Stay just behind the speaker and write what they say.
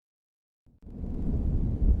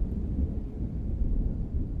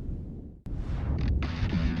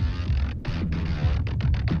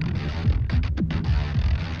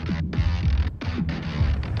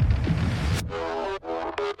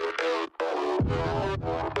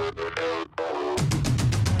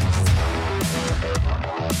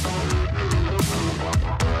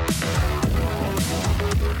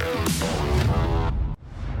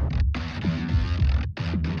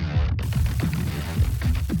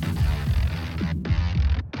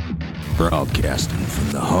Broadcasting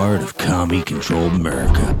from the heart of commie-controlled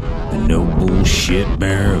America, the no bullshit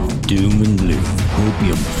bearer of doom and gloom,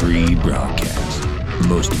 opium-free broadcast, the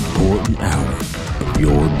most important hour of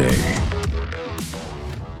your day.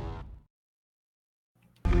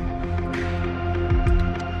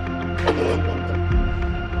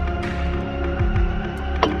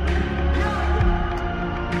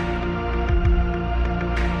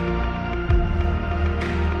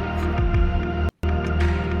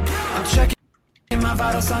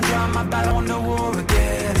 Signs on my battle on the war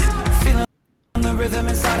again. Feeling the rhythm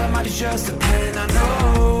inside of my just a pain. I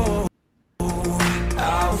know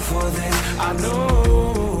out for this. I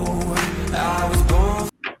know I was born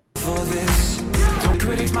for this. Don't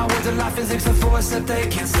critics my words of life physics, a force that they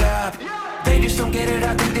can't stop. They just don't get it.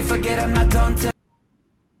 I think they forget I'm not done till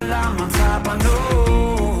I'm on top. I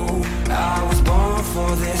know I was born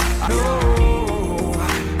for this. I know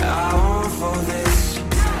I'm born for this.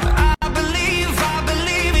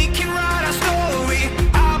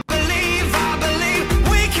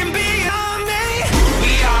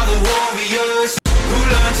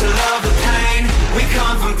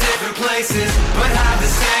 Places, but have the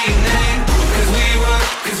same name. Cause we were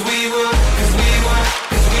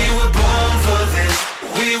born for this.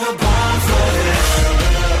 We were born for this.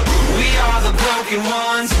 We are the broken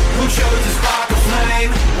ones who chose to spark a flame.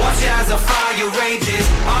 Watch as our fire rages.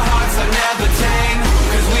 Our hearts are never tame.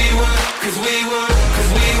 Cause we were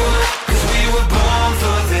born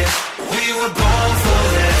for this. We were born for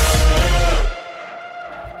this.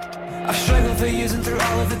 I've struggled for years and through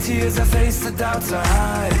all of the tears I faced, the doubts I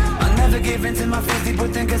hide. I never gave in to my fears deep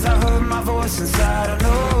within, cause I heard my voice inside. I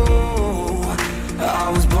know I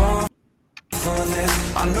was born for this.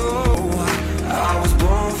 I know I was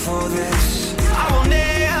born for this. I will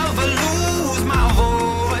never lose my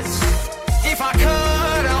voice if I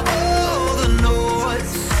cut out all the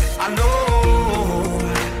noise. I know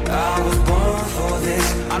I was born for this.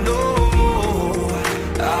 I know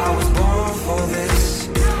I was born for this.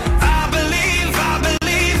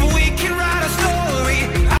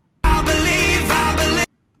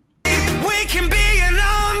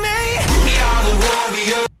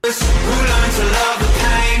 Who learned to love the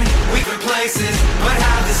pain? We were places, but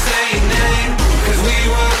have the same name. Cause we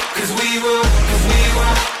were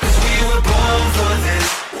born for this.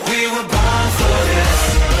 We were born for this.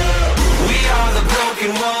 We are the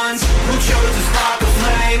broken ones who chose to spark a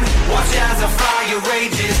flame. Watch as our fire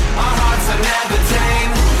rages. Our hearts are never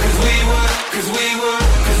tame. Cause we were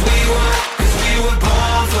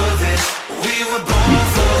born for this. We were born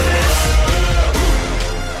for this.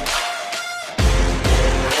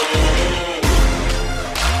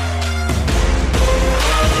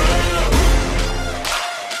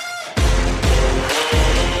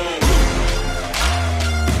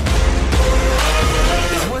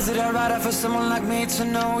 For someone like me to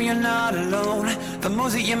know you're not alone. The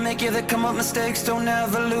moves that you make, yeah, that come up mistakes. Don't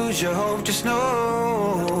ever lose your hope. Just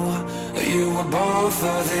know you were born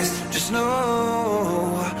for this. Just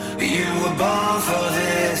know you were born for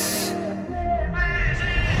this.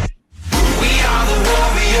 We are the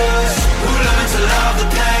warriors who learn to love the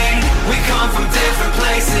pain. We come from different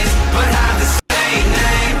places, but have the same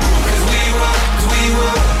name. Cause we were born for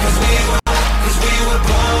this. We were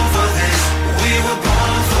born for this.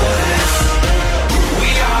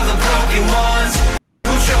 Ones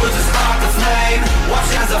who chose to spark the flame.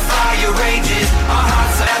 Watch as our fire rages. Our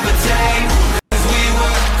hearts are ever tame. Cause we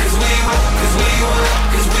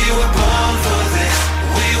were born for this.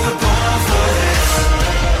 We were born for this.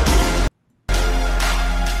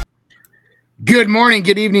 Good morning,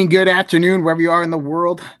 good evening, good afternoon, wherever you are in the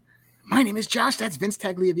world. My name is Josh. That's Vince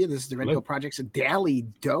Tagliavia. This is the Red Pill Project's Daily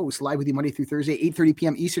Dose, live with you Monday through Thursday, 8:30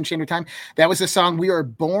 p.m. Eastern Standard Time. That was the song "We Are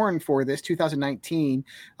Born for This" 2019.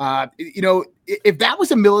 If that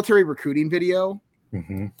was a military recruiting video,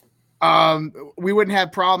 we wouldn't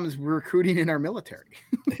have problems recruiting in our military.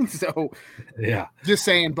 So, yeah, just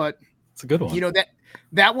saying. But it's a good one.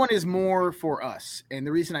 That one is more for us, and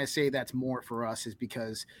the reason I say that's more for us is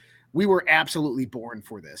because we were absolutely born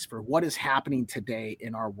for this, for what is happening today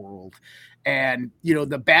in our world. And,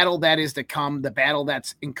 the battle that is to come, the battle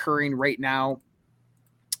that's occurring right now,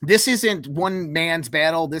 this isn't one man's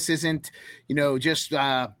battle. This isn't,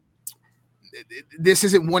 this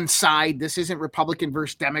isn't one side. This isn't Republican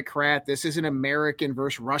versus Democrat. This isn't American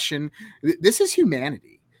versus Russian. This is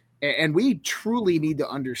humanity. And we truly need to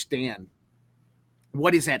understand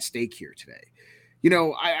what is at stake here today.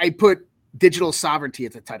 I put digital sovereignty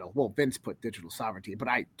as a title. Well, Vince put digital sovereignty, but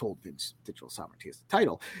I told Vince digital sovereignty as the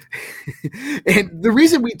title. And the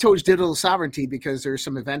reason we chose digital sovereignty, because there's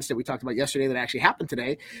some events that we talked about yesterday that actually happened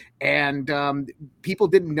today. And people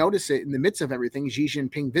didn't notice it in the midst of everything, Xi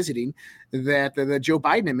Jinping visiting, that the Joe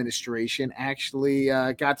Biden administration actually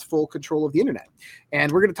got full control of the internet. And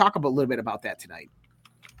we're going to talk a little bit about that tonight,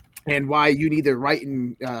 and why you need to write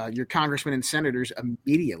in your congressmen and senators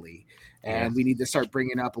immediately. And we need to start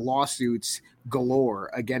bringing up lawsuits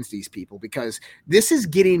galore against these people, because this is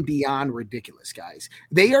getting beyond ridiculous, guys.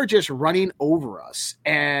 They are just running over us.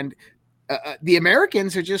 And the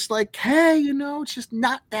Americans are just like, hey, it's just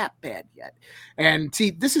not that bad yet. And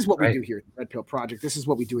see, this is what we do here at the Red Pill Project. This is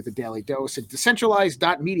what we do at the Daily Dose at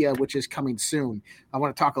decentralized.media, which is coming soon. I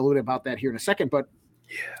want to talk a little bit about that here in a second. But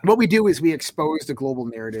what we do is we expose the global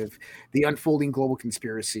narrative, the unfolding global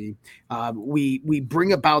conspiracy. We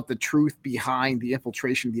bring about the truth behind the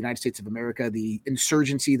infiltration of the United States of America, the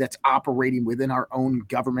insurgency that's operating within our own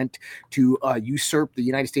government to usurp the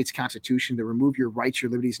United States Constitution, to remove your rights,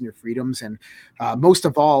 your liberties, and your freedoms, and most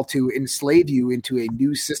of all, to enslave you into a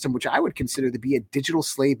new system, which I would consider to be a digital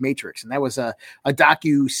slave matrix. And that was a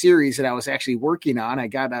docu-series that I was actually working on. I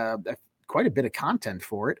got quite a bit of content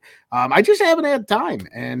for it. I just haven't had time.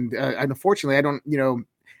 And unfortunately, I don't,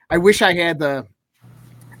 I wish I had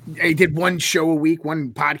I did one show a week,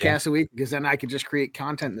 one podcast a week, because then I could just create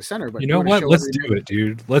content in the center. But you know what? Let's do it,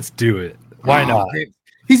 dude. Let's do it. Why not?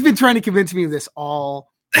 He's been trying to convince me of this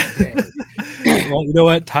all day. Well, you know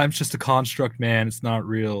what? Time's just a construct, man. It's not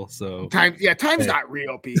real. So time's not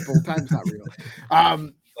real, people. Time's not real.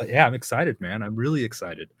 But yeah, I'm excited, man. I'm really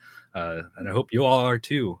excited. And I hope you all are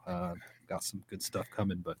too. Got some good stuff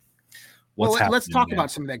coming, but let's talk about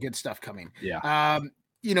some of that good stuff coming. Yeah.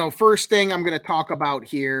 First thing I'm going to talk about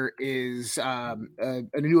here is a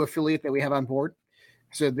new affiliate that we have on board.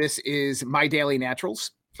 So this is My Daily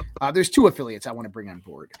Naturals. There's two affiliates I want to bring on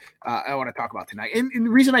board. I want to talk about tonight. And the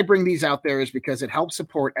reason I bring these out there is because it helps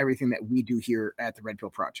support everything that we do here at the Red Pill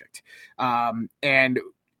Project. And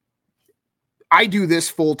I do this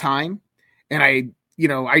full time, and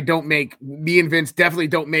me and Vince definitely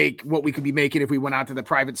don't make what we could be making if we went out to the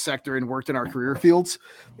private sector and worked in our career fields.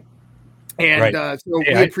 And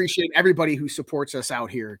we appreciate everybody who supports us out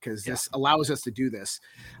here, because this allows us to do this.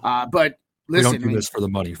 But listen, we don't do this for the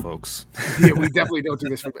money, folks. Yeah, we definitely don't do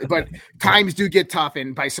this. But times do get tough,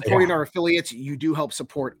 and by supporting our affiliates, you do help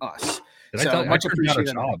support us. Much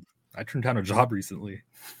appreciated. I turned down a job recently.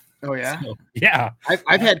 Oh yeah, so, yeah.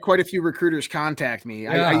 I've had quite a few recruiters contact me.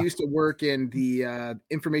 Yeah. I used to work in the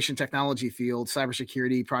information technology field,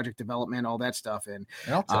 cybersecurity, project development, all that stuff. And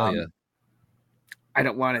I'll tell you, I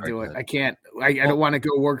don't want to do it. I can't. I don't want to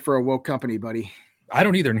go work for a woke company, buddy. I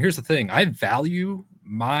don't either. And here's the thing: I value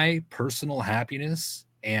my personal happiness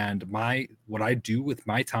and what I do with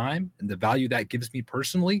my time and the value that gives me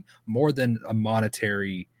personally more than a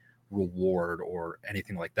monetary reward or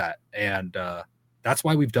anything like that. And that's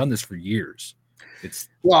why we've done this for years. We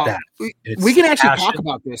can actually talk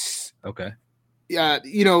about this. Okay.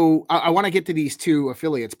 I want to get to these two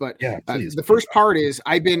affiliates, but the first part is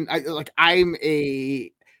I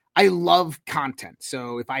love content.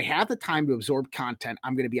 So if I have the time to absorb content,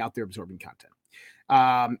 I'm going to be out there absorbing content.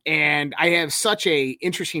 And I have such a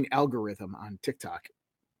interesting algorithm on TikTok.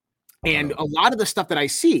 And a lot of the stuff that I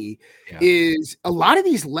see is a lot of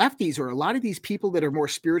these lefties, or a lot of these people that are more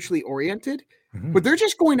spiritually oriented, but they're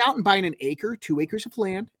just going out and buying 1 acre, 2 acres of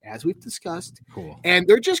land, as we've discussed. Cool. And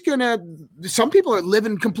they're just some people are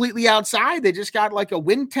living completely outside. They just got like a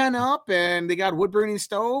wind tent up, and they got a wood burning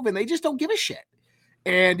stove, and they just don't give a shit.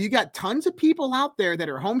 And you got tons of people out there that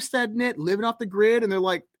are homesteading it, living off the grid, and they're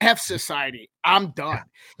like, F society, I'm done.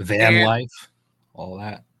 The van life, all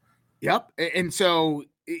that. Yep. And so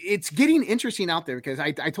it's getting interesting out there, because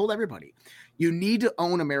I told everybody, you need to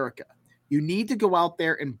own America. You need to go out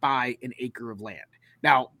there and buy 1 acre of land.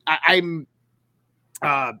 Now, I'm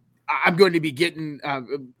going to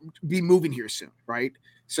be moving here soon, right?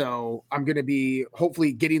 So I'm going to be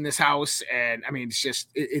hopefully getting this house. And I mean,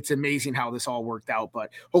 it's amazing how this all worked out,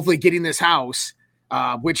 but hopefully getting this house,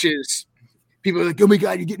 which is, people are like, oh my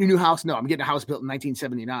God, you're getting a new house. No, I'm getting a house built in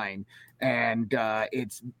 1979. And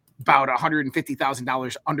it's about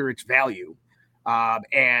 $150,000 under its value.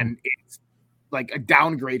 And it's like a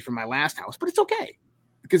downgrade from my last house, but it's okay,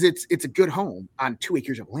 because it's a good home on 2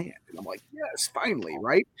 acres of land. And I'm like, yes, finally.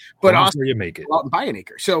 Right. But also you make it go out and buy 1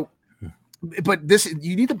 acre. So But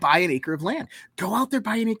you need to buy an acre of land. Go out there,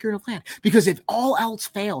 buy an acre of land. Because if all else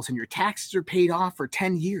fails and your taxes are paid off for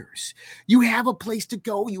 10 years, you have a place to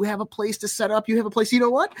go. You have a place to set up. You have a place. You know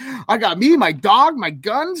what? I got me, my dog, my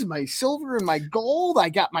guns, my silver, and my gold. I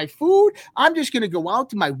got my food. I'm just going to go out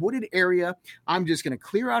to my wooded area. I'm just going to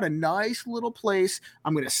clear out a nice little place.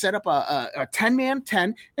 I'm going to set up a 10-man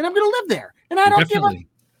tent, and I'm going to live there. And I don't give a...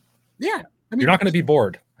 Yeah. I mean, you're not going to be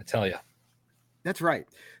bored, I tell you. That's right.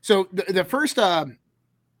 So the first, and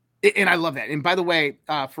I love that. And by the way,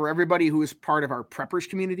 for everybody who is part of our preppers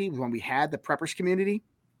community, when we had the preppers community,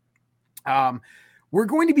 we're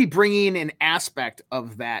going to be bringing an aspect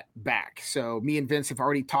of that back. So me and Vince have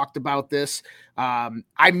already talked about this. I'm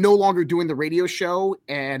no longer doing the radio show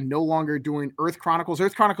and no longer doing Earth Chronicles.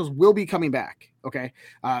 Earth Chronicles will be coming back. Okay.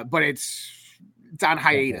 But it's on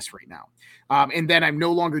hiatus right now. And then I'm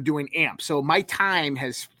no longer doing AMP. So my time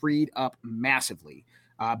has freed up massively.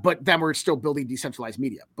 But then we're still building decentralized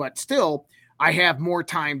media. But still, I have more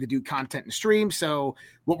time to do content and stream. So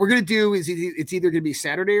what we're going to do is it's either going to be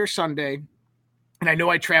Saturday or Sunday. And I know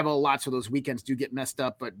I travel a lot, so those weekends do get messed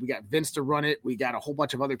up. But we got Vince to run it. We got a whole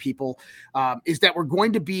bunch of other people. Is that we're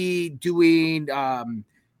going to be doing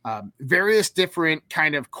various different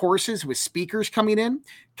kind of courses with speakers coming in,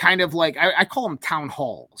 kind of like I call them town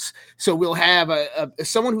halls. So we'll have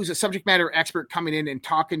someone who's a subject matter expert coming in and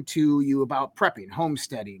talking to you about prepping,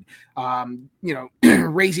 homesteading,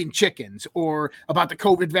 raising chickens, or about the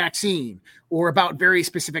COVID vaccine, or about very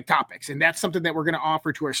specific topics. And that's something that we're going to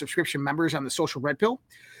offer to our subscription members on the Social Red Pill.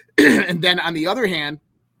 And then on the other hand,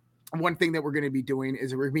 one thing that we're going to be doing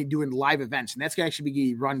is we're going to be doing live events, and that's going to actually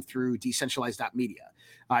be run through decentralized.media.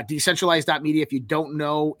 Decentralized.media, if you don't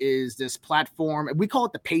know, is this platform. We call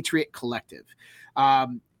it the Patriot Collective.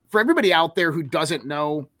 For everybody out there who doesn't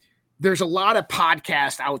know, there's a lot of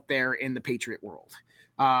podcasts out there in the Patriot world.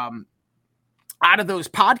 Out of those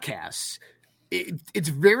podcasts, it's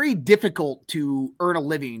very difficult to earn a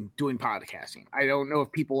living doing podcasting. I don't know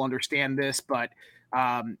if people understand this, but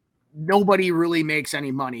nobody really makes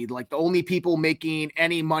any money. Like the only people making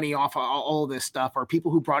any money off of all of this stuff are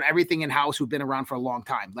people who brought everything in house, who've been around for a long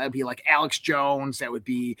time. That'd be like Alex Jones. That would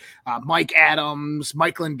be Mike Adams,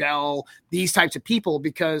 Mike Lindell, these types of people,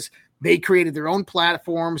 because they created their own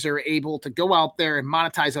platforms. They're able to go out there and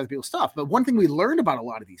monetize other people's stuff. But one thing we learned about a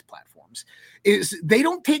lot of these platforms is they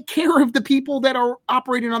don't take care of the people that are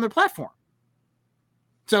operating on their platform.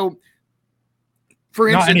 So, for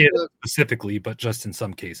instance, not any of them specifically, but just in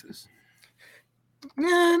some cases.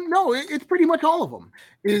 No, it's pretty much all of them.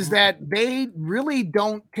 Is that they really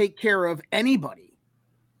don't take care of anybody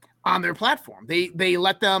on their platform. They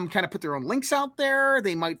let them kind of put their own links out there.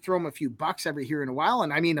 They might throw them a few bucks every here and a while,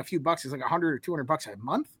 and I mean a few bucks is like $100 or $200 a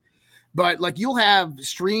month. But like you'll have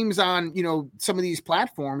streams on some of these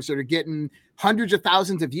platforms that are getting hundreds of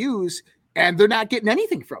thousands of views, and they're not getting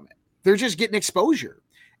anything from it. They're just getting exposure,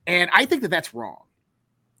 and I think that that's wrong.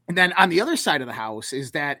 And then on the other side of the house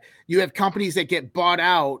is that you have companies that get bought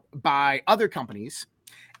out by other companies,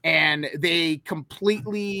 and they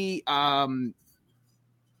completely,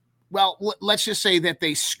 let's just say that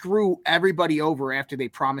they screw everybody over after they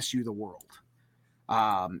promise you the world.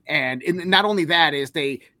 And not only that is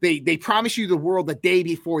they promise you the world the day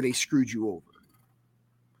before they screwed you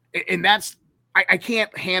over. And that's, I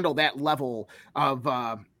can't handle that level of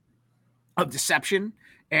deception.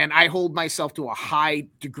 And I hold myself to a high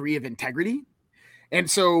degree of integrity. And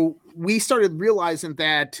so we started realizing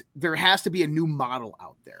that there has to be a new model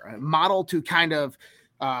out there, a model to kind of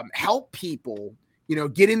help people,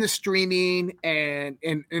 get into streaming and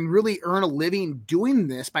really earn a living doing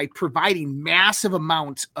this by providing massive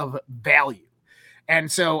amounts of value. And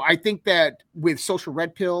so I think that with Social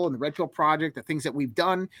Red Pill and the Red Pill Project, the things that we've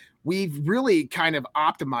done, we've really kind of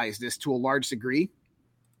optimized this to a large degree.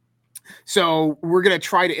 So we're going to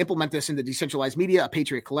try to implement this in the decentralized media, a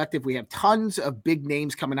Patriot Collective. We have tons of big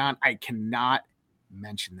names coming on. I cannot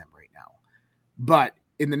mention them right now, but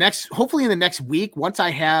hopefully in the next week, once I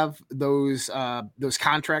have those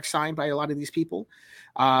contracts signed by a lot of these people,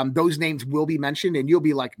 those names will be mentioned, and you'll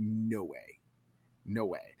be like, no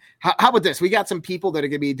way. How about this? We got some people that are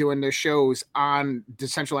going to be doing their shows on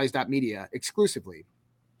decentralized.media exclusively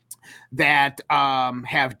that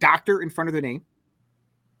have doctor in front of their name.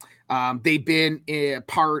 They've been a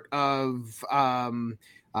part of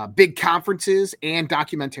big conferences and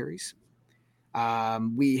documentaries.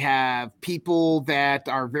 We have people that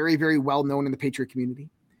are very, very well known in the Patriot community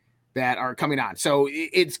that are coming on. So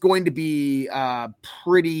it's going to be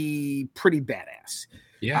pretty badass.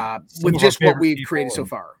 Yeah. With just what we've created so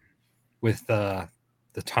far. With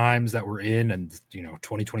the times that we're in, and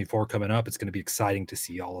 2024 coming up, it's going to be exciting to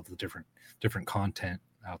see all of the different content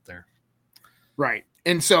out there. Right.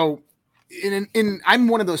 And so I'm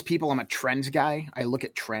one of those people, I'm a trends guy. I look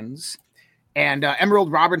at trends. And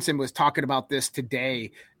Emerald Robinson was talking about this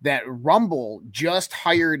today, that Rumble just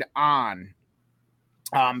hired on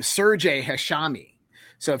Sergey Hashami.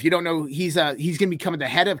 So if you don't know, he's going to become the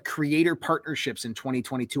head of creator partnerships in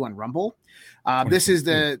 2022 on Rumble. This is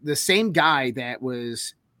the same guy that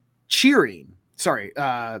was cheering.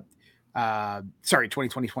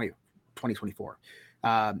 2024.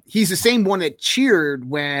 He's the same one that cheered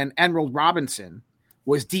when Emerald Robinson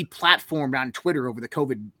was deplatformed on Twitter over the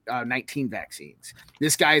COVID-19 vaccines.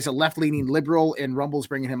 This guy is a left-leaning liberal, and Rumble's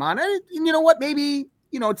bringing him on. And you know what? Maybe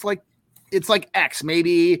it's like X.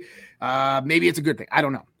 Maybe it's a good thing. I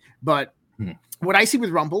don't know. But what I see with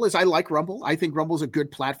Rumble is I like Rumble. I think Rumble's a good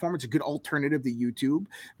platform. It's a good alternative to YouTube.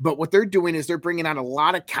 But what they're doing is they're bringing out a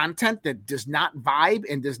lot of content that does not vibe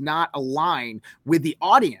and does not align with the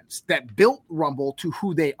audience that built Rumble to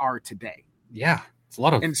who they are today. Yeah, it's a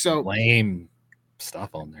lot of lame stuff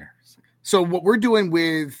on there. So what we're doing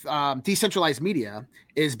with decentralized media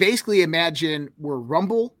is basically imagine where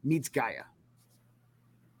Rumble meets Gaia.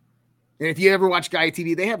 And if you ever watch Gaia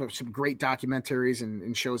TV, they have some great documentaries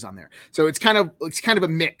and shows on there. So it's kind of a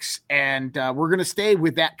mix, and we're going to stay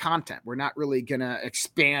with that content. We're not really going to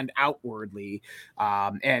expand outwardly,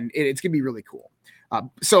 and it's going to be really cool.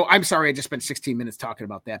 So I'm sorry I just spent 16 minutes talking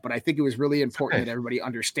about that, but I think it was really important that everybody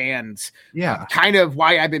understands kind of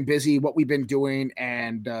why I've been busy, what we've been doing,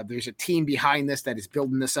 and there's a team behind this that is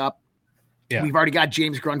building this up. Yeah. We've already got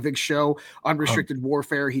James Grunwig's show, Unrestricted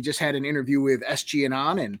Warfare. He just had an interview with SG and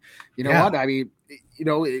On, and you know what? I mean,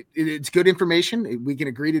 it's good information. We can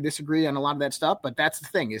agree to disagree on a lot of that stuff, but that's the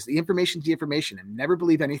thing: is the information's the information, and never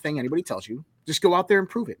believe anything anybody tells you. Just go out there and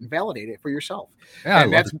prove it and validate it for yourself. Yeah,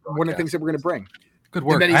 and that's one of the things that we're going to bring. Good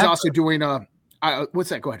work. And then he's also doing what's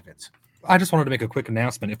that? Go ahead, Vince. I just wanted to make a quick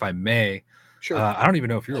announcement, if I may. Sure. I don't even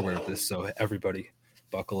know if you're aware of this, so everybody,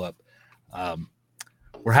 buckle up.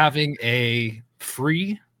 We're having a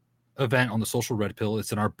free event on the Social Red Pill.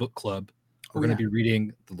 It's in our book club. We're going to be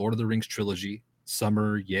reading the Lord of the Rings trilogy.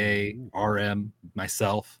 Summer, Ye, RM,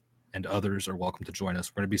 myself, and others are welcome to join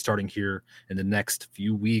us. We're going to be starting here in the next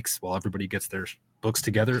few weeks while everybody gets their books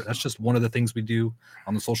together. That's just one of the things we do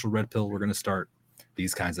on the Social Red Pill. We're going to start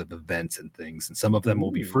these kinds of events and things, and some of them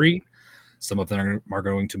will be free. Some of them are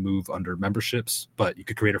going to move under memberships, but you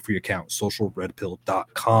could create a free account,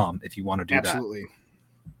 socialredpill.com, if you want to do that. Absolutely.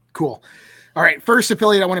 Cool. All right. First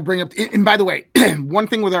affiliate I want to bring up. And by the way, one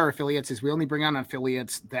thing with our affiliates is we only bring on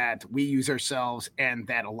affiliates that we use ourselves and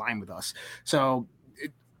that align with us. So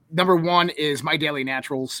number one is My Daily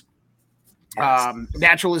Naturals. Yes.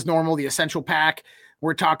 Natural is Normal, the essential pack.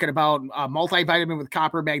 We're talking about multivitamin with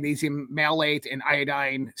copper, magnesium, malate, and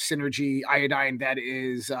iodine synergy. Iodine, that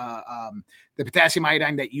is the potassium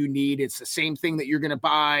iodine that you need. It's the same thing that you're going to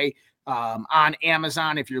buy on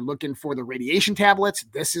Amazon if you're looking for the radiation tablets.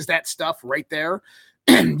 This is that stuff right there.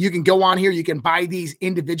 You can go on here. You can buy these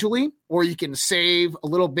individually, or you can save a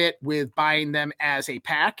little bit with buying them as a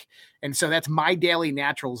pack. And so that's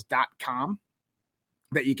mydailynaturals.com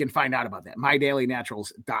that you can find out about that.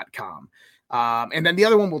 mydailynaturals.com. And then the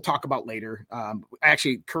other one we'll talk about later.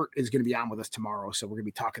 Actually, Kurt is going to be on with us tomorrow, so we're going to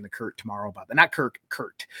be talking to Kurt tomorrow about that. Not Kurt.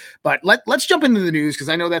 But let's jump into the news, because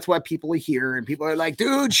I know that's what people are here, and people are like,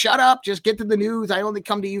 dude, shut up. Just get to the news. I only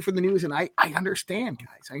come to you for the news, and I understand,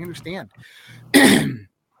 guys. I understand.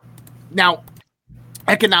 Now,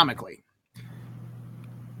 economically,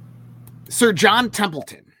 Sir John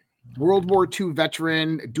Templeton, World War II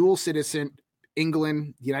veteran, dual citizen,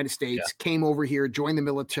 England, the United States, came over here, joined the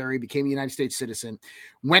military, became a United States citizen,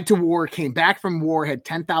 went to war, came back from war, had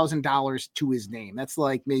 $10,000 to his name. That's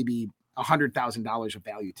like maybe $100,000 of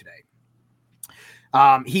value today.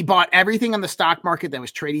 He bought everything on the stock market that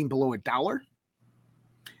was trading below $1.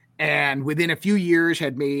 And within a few years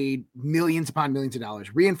had made millions upon millions of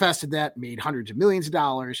dollars, reinvested that, made hundreds of millions of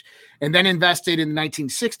dollars, and then invested in the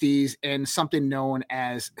 1960s in something known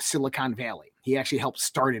as Silicon Valley. He actually helped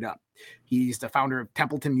start it up. He's the founder of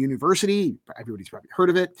Templeton University. Everybody's probably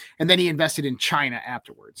heard of it. And then he invested in China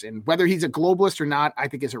afterwards. And whether he's a globalist or not, I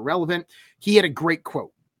think is irrelevant. He had a great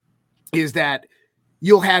quote, is that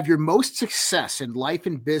you'll have your most success in life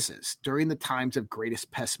and business during the times of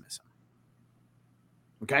greatest pessimism.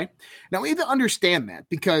 Okay. Now we have to understand that,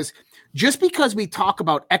 because just because we talk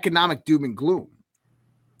about economic doom and gloom,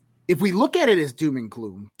 if we look at it as doom and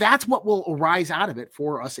gloom, that's what will arise out of it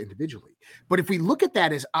for us individually. But if we look at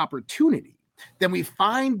that as opportunity, then we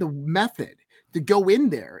find the method to go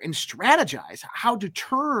in there and strategize how to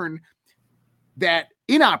turn that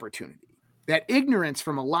inopportunity, that ignorance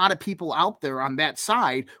from a lot of people out there on that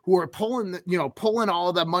side who are pulling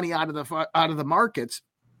all the money out of the markets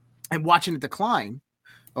and watching it decline,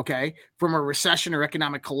 okay, from a recession or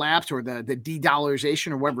economic collapse or the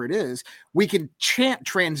de-dollarization or whatever it is, we can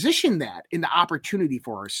transition that into opportunity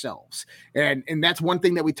for ourselves. And that's one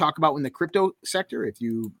thing that we talk about in the crypto sector. If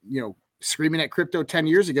you screaming at crypto 10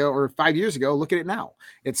 years ago or 5 years ago, look at it now.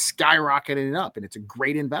 It's skyrocketing up and it's a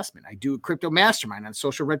great investment. I do a crypto mastermind on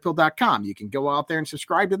socialredpill.com. You can go out there and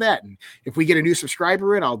subscribe to that. And if we get a new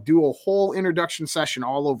subscriber in, I'll do a whole introduction session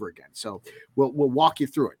all over again. So we'll walk you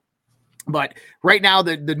through it. But right now,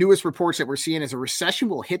 the newest reports that we're seeing is a recession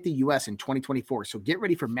will hit the U.S. in 2024. So get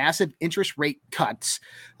ready for massive interest rate cuts,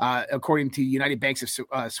 according to United Banks of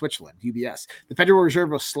Switzerland, UBS. The Federal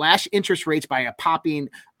Reserve will slash interest rates by a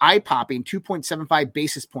eye-popping 2.75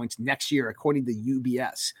 basis points next year, according to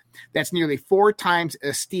UBS. That's nearly 4 times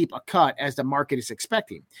as steep a cut as the market is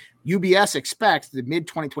expecting. UBS expects the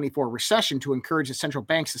mid-2024 recession to encourage the central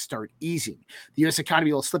banks to start easing. The U.S.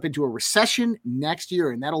 economy will slip into a recession next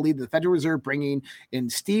year, and that'll lead to the Federal Reserve bringing in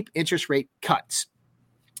steep interest rate cuts.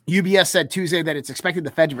 UBS said Tuesday that it's expected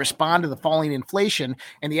the Fed to respond to the falling inflation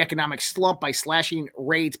and the economic slump by slashing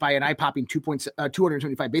rates by an eye-popping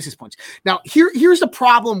 225 basis points. Now, here's the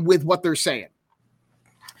problem with what they're saying.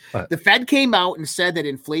 What? The Fed came out and said that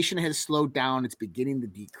inflation has slowed down. It's beginning to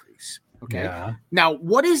decrease. Okay. Yeah. Now,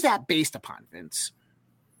 what is that based upon, Vince?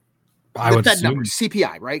 I The would Fed assume numbers,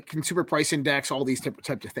 CPI, right? Consumer Price Index, all these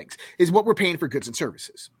types of things is what we're paying for goods and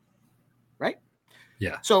services, right?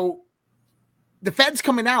 Yeah. So the Fed's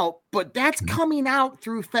coming out, but that's coming out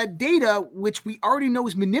through Fed data, which we already know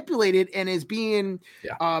is manipulated and is being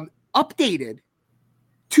updated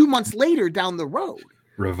 2 months later down the road.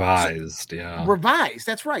 Revised. Revised.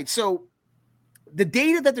 That's right. So the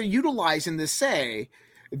data that they're utilizing to say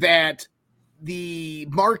that the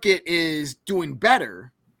market is doing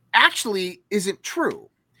better actually isn't true.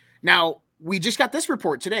 Now, we just got this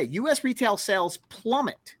report today. U.S. retail sales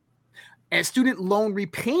plummet as student loan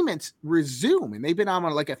repayments resume, and they've been on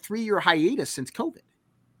like a 3-year hiatus since COVID.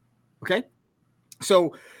 Okay.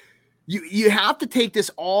 So you have to take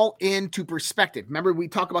this all into perspective. Remember, we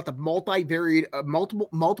talk about the multivariate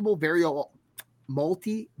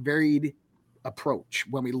approach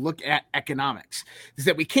when we look at economics, is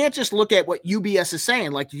that we can't just look at what UBS is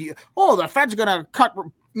saying, like, the Fed's going to cut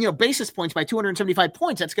basis points by 275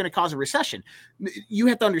 points. That's going to cause a recession. You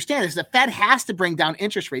have to understand is the Fed has to bring down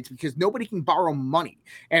interest rates because nobody can borrow money.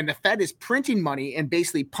 And the Fed is printing money and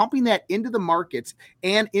basically pumping that into the markets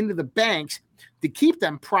and into the banks to keep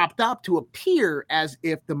them propped up to appear as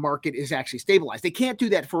if the market is actually stabilized. They can't do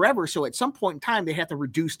that forever. So at some point in time, they have to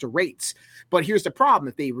reduce the rates. But here's the problem.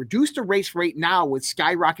 If they reduce the rates rate now with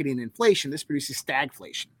skyrocketing inflation, this produces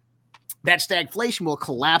stagflation. That stagflation will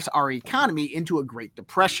collapse our economy into a Great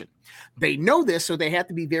Depression. They know this, so they have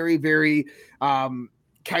to be very, very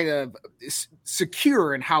kind of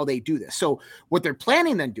secure in how they do this. So what they're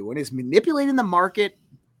planning on doing is manipulating the market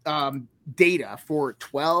data for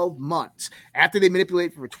 12 months. After they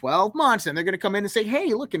manipulate for 12 months, then they're going to come in and say,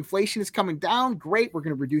 hey, look, inflation is coming down. Great. We're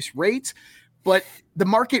going to reduce rates. But the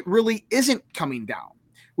market really isn't coming down.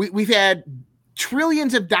 We've had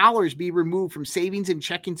trillions of dollars be removed from savings and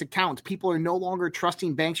checkings accounts. People are no longer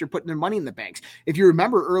trusting banks or putting their money in the banks. If you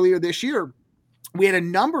remember earlier this year, we had a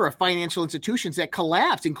number of financial institutions that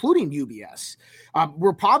collapsed, including UBS.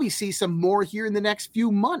 We'll probably see some more here in the next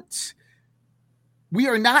few months. We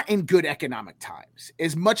are not in good economic times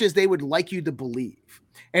as much as they would like you to believe.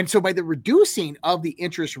 And so by the reducing of the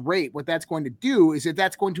interest rate, what that's going to do is that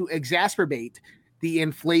that's going to exacerbate the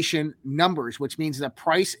inflation numbers, which means the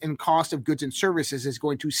price and cost of goods and services is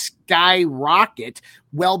going to skyrocket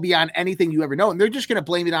well beyond anything you ever know. And they're just going to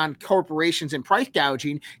blame it on corporations and price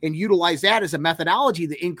gouging and utilize that as a methodology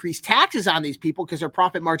to increase taxes on these people because their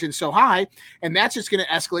profit margin is so high. And that's just going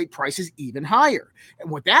to escalate prices even higher. And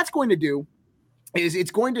what that's going to do is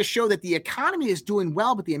it's going to show that the economy is doing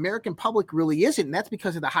well, but the American public really isn't. And that's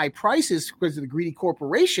because of the high prices, because of the greedy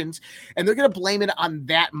corporations. And they're going to blame it on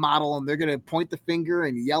that model. And they're going to point the finger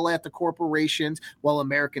and yell at the corporations while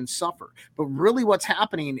Americans suffer. But really what's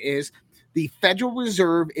happening is the Federal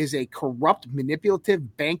Reserve is a corrupt,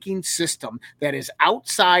 manipulative banking system that is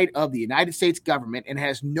outside of the United States government and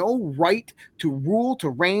has no right to rule, to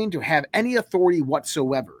reign, to have any authority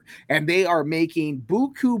whatsoever. And they are making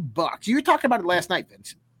buku bucks. You were talking about it last night,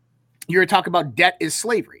 Vince. You were talking about debt is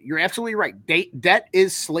slavery. You're absolutely right. Debt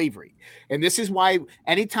is slavery. And this is why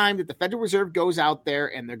anytime that the Federal Reserve goes out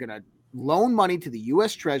there and they're going to loan money to the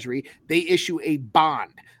U.S. Treasury, they issue a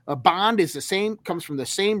bond. A bond is comes from the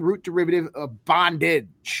same root derivative of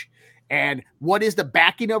bondage. And what is the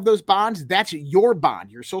backing of those bonds? That's your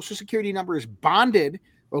bond. Your Social Security number is bonded,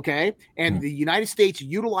 okay? And the United States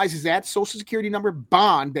utilizes that Social Security number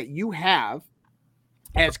bond that you have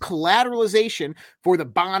as collateralization for the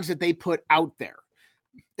bonds that they put out there.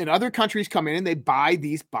 And other countries come in and they buy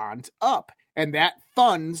these bonds up, and that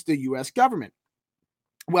funds the U.S. government.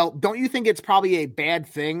 Well, don't you think it's probably a bad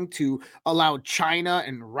thing to allow China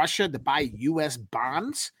and Russia to buy U.S.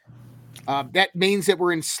 bonds? That means that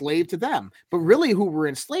we're enslaved to them. But really who we're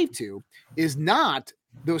enslaved to is not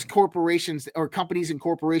those corporations or companies and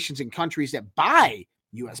corporations and countries that buy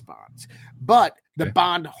U.S. bonds, but the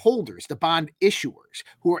bond holders, the bond issuers,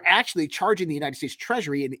 who are actually charging the United States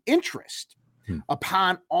Treasury an interest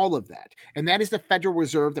upon all of that. And that is the Federal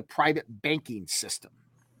Reserve, the private banking system.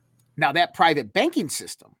 Now, that private banking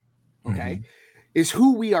system, is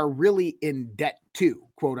who we are really in debt to,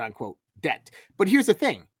 quote unquote, debt. But here's the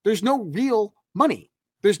thing. There's no real money.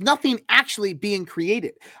 There's nothing actually being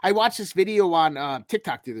created. I watched this video on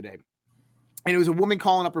TikTok the other day. And it was a woman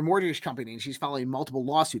calling up her mortgage company, and she's filing multiple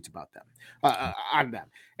lawsuits about them, on them.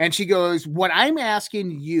 And she goes, what I'm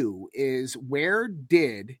asking you is, where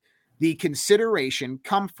did the consideration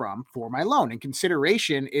come from for my loan? And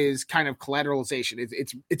consideration is kind of collateralization.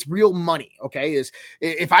 It's real money, okay? Is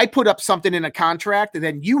if I put up something in a contract,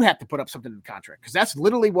 then you have to put up something in the contract, because that's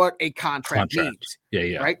literally what a contract means.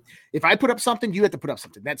 Yeah. Right? If I put up something, you have to put up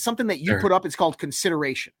something. That's something that you put up. It's called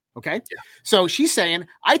consideration, okay? Yeah. So she's saying,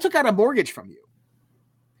 I took out a mortgage from you,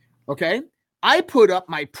 okay? I put up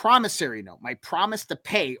my promissory note, my promise to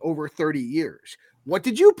pay over 30 years. What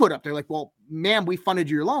did you put up? They're like, well, ma'am, we funded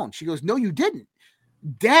your loan. She goes, no, you didn't.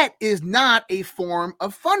 Debt is not a form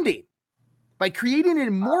of funding. By creating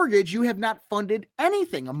a mortgage, you have not funded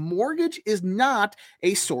anything. A mortgage is not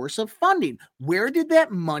a source of funding. Where did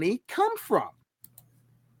that money come from?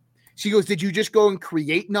 She goes, did you just go and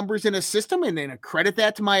create numbers in a system and then accredit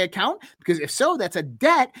that to my account? Because if so, that's a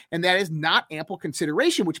debt, and that is not ample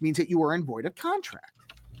consideration, which means that you are in void of contract.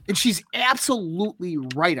 And she's absolutely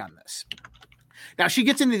right on this. Now, she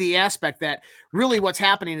gets into the aspect that really what's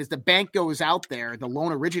happening is the bank goes out there, the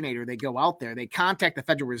loan originator, they go out there, they contact the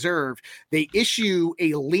Federal Reserve, they issue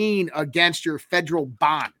a lien against your federal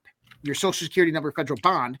bond, your Social Security number federal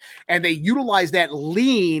bond, and they utilize that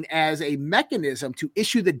lien as a mechanism to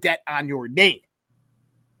issue the debt on your name.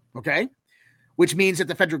 Okay? Which means that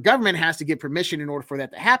the federal government has to give permission in order for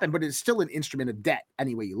that to happen, but it's still an instrument of debt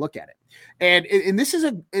any way you look at it. And this is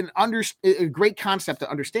a great concept to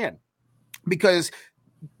understand, because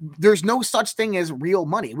there's no such thing as real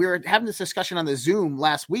money. We were having this discussion on the Zoom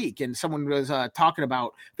last week, and someone was talking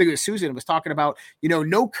about, I think it was Susan, was talking about,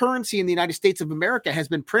 no currency in the United States of America has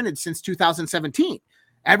been printed since 2017.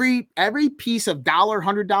 Every piece of $1,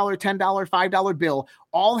 $100, $10, $5 bill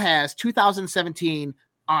all has 2017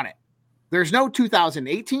 on it. There's no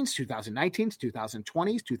 2018s, 2019s,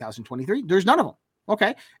 2020s, 2023. There's none of them.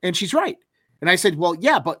 Okay. And she's right. And I said, well,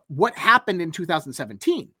 yeah, but what happened in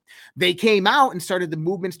 2017? They came out and started the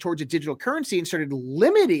movements towards a digital currency and started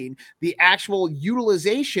limiting the actual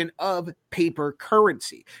utilization of paper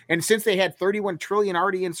currency. And since they had 31 trillion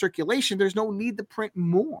already in circulation, there's no need to print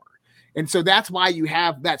more. And so that's why you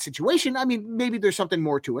have that situation. I mean, maybe there's something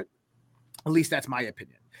more to it. At least that's my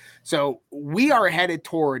opinion. So we are headed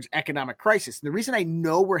towards economic crisis. And the reason I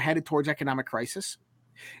know we're headed towards economic crisis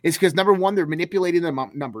is because, number one, they're manipulating the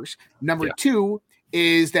numbers. Number two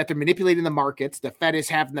is that they're manipulating the markets. The Fed is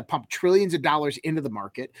having to pump trillions of dollars into the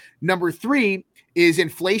market. Number three is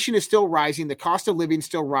inflation is still rising. The cost of living is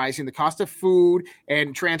still rising. The cost of food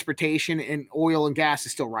and transportation and oil and gas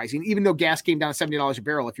is still rising. Even though gas came down $70 a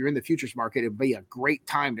barrel, if you're in the futures market, it would be a great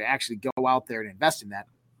time to actually go out there and invest in that.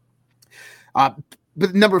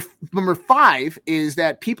 But number five is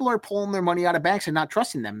that people are pulling their money out of banks and not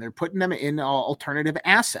trusting them. They're putting them in alternative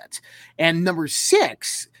assets. And number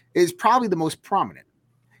six is probably the most prominent,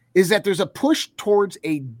 is that there's a push towards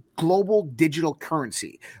a global digital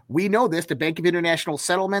currency. We know this. The Bank of International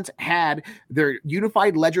Settlements had their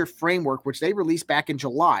unified ledger framework, which they released back in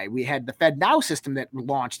July. We had the FedNow system that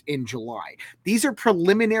launched in July. These are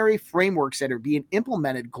preliminary frameworks that are being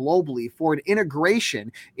implemented globally for an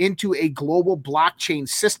integration into a global blockchain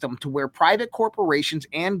system, to where private corporations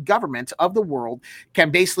and governments of the world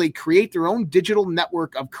can basically create their own digital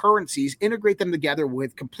network of currencies, integrate them together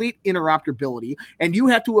with complete interoperability, and you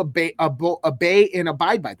have to obey and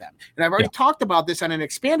abide by them. And I've already talked about this on an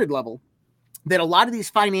expanded level that a lot of these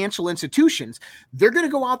financial institutions, they're going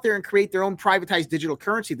to go out there and create their own privatized digital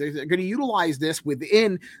currency. They're going to utilize this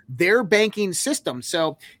within their banking system.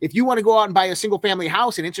 So if you want to go out and buy a single family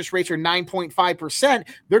house and interest rates are 9.5%,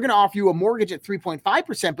 they're going to offer you a mortgage at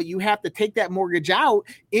 3.5%, but you have to take that mortgage out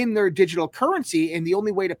in their digital currency. And the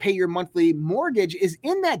only way to pay your monthly mortgage is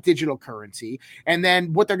in that digital currency. And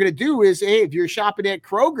then what they're going to do is, hey, if you're shopping at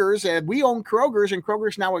Kroger's, we own Kroger's, and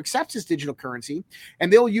Kroger's now accepts this digital currency,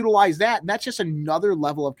 and they'll utilize that. And that's just another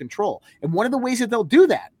level of control. And one of the ways that they'll do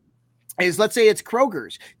that is, let's say it's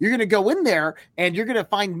Kroger's. You're going to go in there and you're going to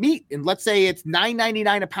find meat. And let's say it's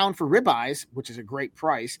 $9.99 a pound for ribeyes, which is a great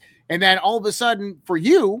price. And then all of a sudden for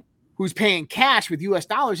you who's paying cash with US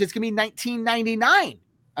dollars, it's going to be $19.99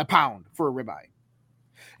 a pound for a ribeye.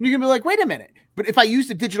 And you're going to be like, wait a minute. But if I use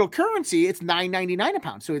the digital currency, it's $9.99 a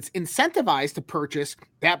pound. So it's incentivized to purchase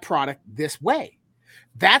that product this way.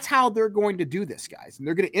 That's how they're going to do this, guys. And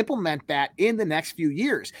they're going to implement that in the next few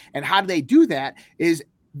years. And how do they do that is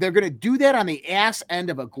they're going to do that on the ass end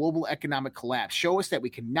of a global economic collapse. Show us that we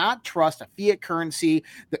cannot trust a fiat currency,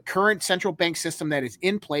 the current central bank system that is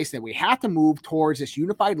in place, that we have to move towards this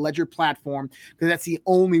unified ledger platform, because that's the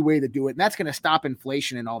only way to do it. And that's going to stop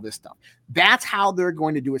inflation and all this stuff. That's how they're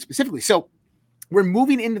going to do it specifically. So we're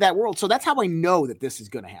moving into that world. So that's how I know that this is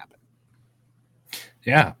going to happen.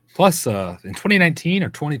 Yeah. Plus, in 2019 or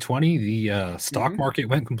 2020, the stock market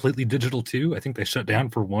went completely digital too. I think they shut down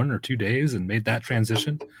for 1 or 2 days and made that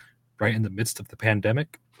transition right in the midst of the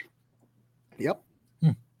pandemic. Yep.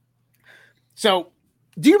 So,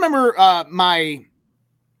 do you remember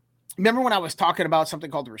remember when I was talking about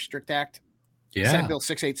something called the Restrict Act? Yeah. Senate Bill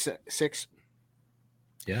 686.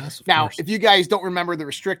 Yes. Now, if you guys don't remember the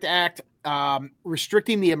Restrict Act,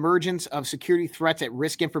 restricting the emergence of security threats at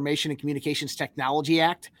Risk Information and Communications Technology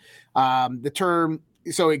Act, the term,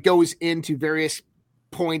 so it goes into various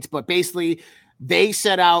points, but basically they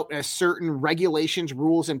set out a certain regulations,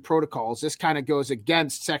 rules, and protocols. This kind of goes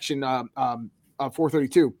against section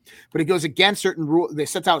 432, but it goes against certain rules. They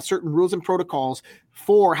set out certain rules and protocols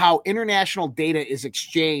for how international data is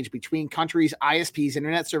exchanged between countries, ISPs,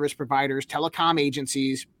 internet service providers, telecom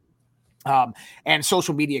agencies, and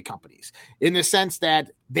social media companies, in the sense that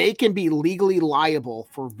they can be legally liable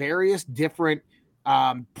for various different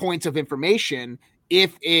points of information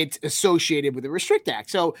if it's associated with the Restrict Act.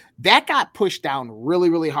 So that got pushed down really,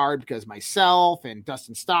 really hard, because myself and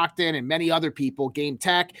Dustin Stockton and many other people, Game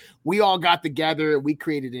Tech, we all got together. We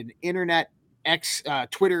created an internet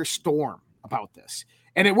Twitter storm about this,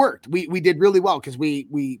 and it worked. We did really well because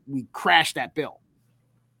we crashed that bill.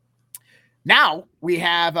 Now we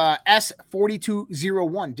have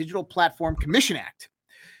S4201, Digital Platform Commission Act.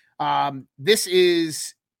 This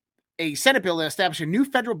is a Senate bill that established a new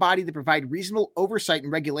federal body to provide reasonable oversight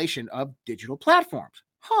and regulation of digital platforms.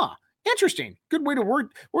 Interesting. Good way to word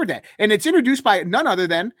that. And it's introduced by none other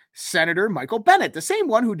than Senator Michael Bennet, the same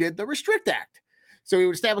one who did the Restrict Act. So it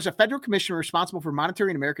would establish a federal commissioner responsible for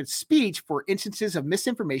monitoring American speech for instances of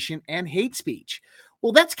misinformation and hate speech.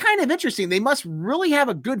 Well, that's kind of interesting. They must really have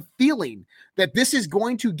a good feeling that this is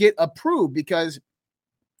going to get approved, because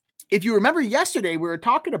if you remember yesterday, we were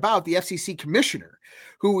talking about the FCC commissioner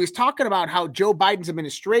who is talking about how Joe Biden's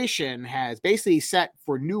administration has basically set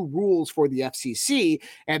for new rules for the FCC,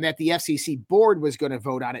 and that the FCC board was going to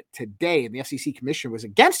vote on it today. And the FCC commissioner was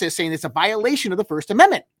against this, saying it's a violation of the First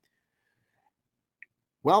Amendment.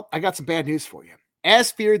 Well, I got some bad news for you.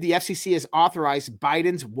 As feared, the FCC has authorized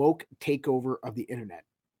Biden's woke takeover of the internet.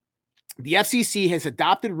 The FCC has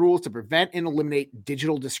adopted rules to prevent and eliminate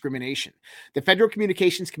digital discrimination. The Federal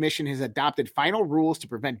Communications Commission has adopted final rules to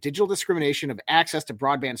prevent digital discrimination of access to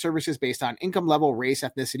broadband services based on income level, race,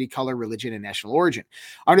 ethnicity, color, religion, and national origin.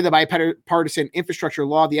 Under the bipartisan infrastructure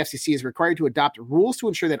law, the FCC is required to adopt rules to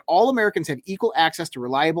ensure that all Americans have equal access to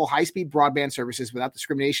reliable, high-speed broadband services without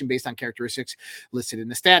discrimination based on characteristics listed in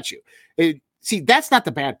the statute. See, that's not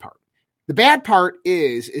the bad part. The bad part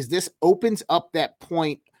is this opens up that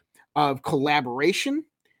point of collaboration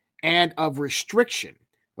and of restriction.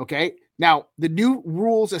 Okay. Now, the new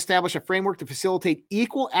rules establish a framework to facilitate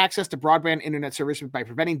equal access to broadband internet services by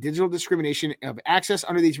preventing digital discrimination of access.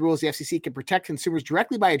 Under these rules, the FCC can protect consumers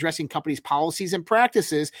directly by addressing companies' policies and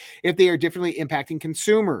practices if they are differently impacting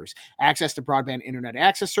consumers. Access to broadband internet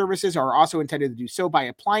access services are also intended to do so by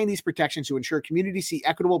applying these protections to ensure communities see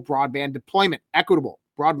equitable broadband deployment.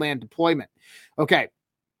 Okay.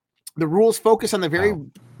 The rules focus on the very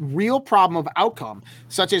real problem of outcome,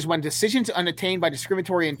 such as when decisions unattained by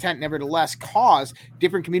discriminatory intent nevertheless cause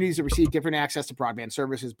different communities to receive different access to broadband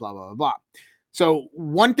services, blah, blah, blah, blah. So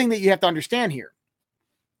one thing that you have to understand here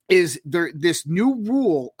is this new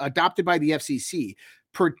rule adopted by the FCC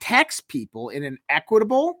protects people in an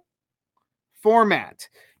equitable format.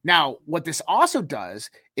 Now, what this also does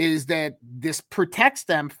is that this protects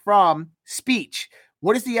them from speech.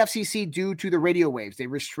 What does the FCC do to the radio waves? They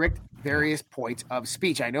restrict various points of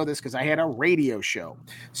speech. I know this because I had a radio show.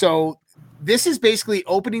 So this is basically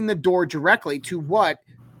opening the door directly to what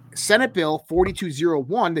Senate Bill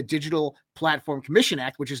 4201, the Digital Platform Commission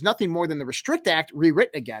Act, which is nothing more than the Restrict Act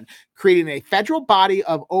rewritten again, creating a federal body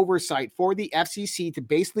of oversight for the FCC to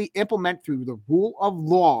basically implement through the rule of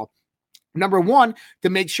law. Number one, to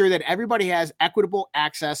make sure that everybody has equitable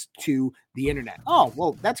access to the internet. Oh,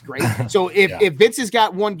 well, that's great. So if Vince has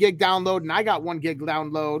got 1 gig download and I got 1 gig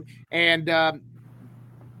download and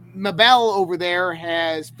Mabel over there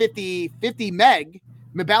has 50 meg,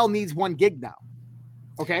 Mabel needs 1 gig now.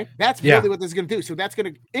 Okay, that's really what this is going to do. So that's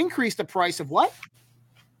going to increase the price of what?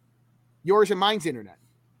 Yours and mine's internet.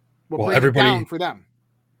 We'll bring it down for them.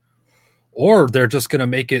 Or they're just going to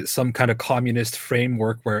make it some kind of communist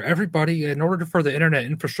framework where everybody, in order for the internet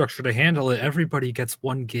infrastructure to handle it, everybody gets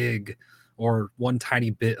 1 gig or one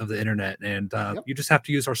tiny bit of the internet. And you just have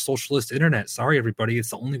to use our socialist internet. Sorry, everybody.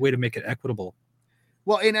 It's the only way to make it equitable.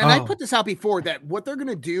 Well, and I put this out before that what they're going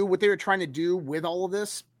to do, what they were trying to do with all of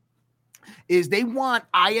this is they want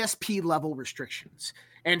ISP level restrictions.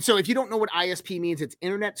 And so if you don't know what ISP means, it's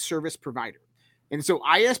Internet Service Provider. And so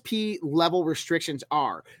ISP level restrictions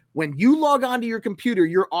are when you log onto your computer,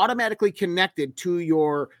 you're automatically connected to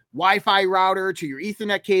your Wi-Fi router, to your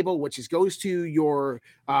Ethernet cable, which goes to your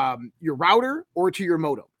router or to your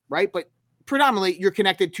modem, right? But predominantly you're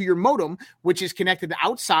connected to your modem, which is connected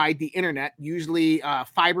outside the internet, usually a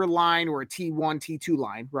fiber line or a T1, T2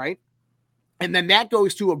 line, right? And then that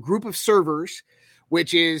goes to a group of servers,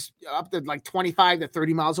 which is up to like 25 to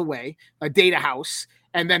 30 miles away, a data house.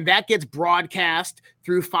 And then that gets broadcast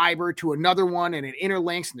through fiber to another one, and it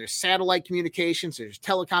interlinks, and there's satellite communications, there's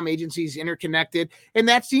telecom agencies interconnected, and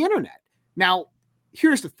that's the internet. Now,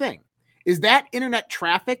 here's the thing, is that internet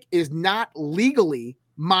traffic is not legally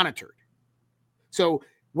monitored. So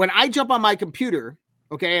when I jump on my computer,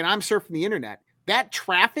 okay, and I'm surfing the internet, that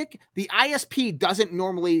traffic, the ISP doesn't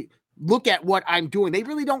normally look at what I'm doing. They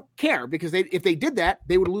really don't care because if they did that,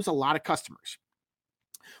 they would lose a lot of customers.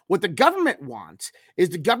 What the government wants is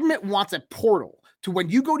the government wants a portal to when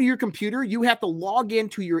you go to your computer, you have to log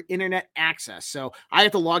into your internet access. So I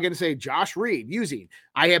have to log in and say, Josh Reed using,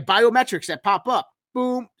 I have biometrics that pop up,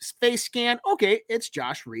 boom, face scan. Okay, it's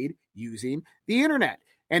Josh Reed using the internet.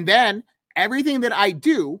 And then everything that I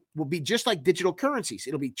do will be just like digital currencies.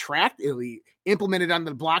 It'll be tracked, it'll be implemented on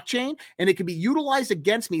the blockchain, and it can be utilized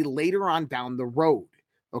against me later on down the road.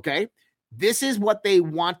 Okay. This is what they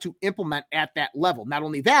want to implement at that level. Not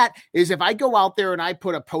only that, is if I go out there and I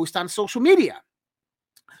put a post on social media,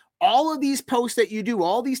 all of these posts that you do,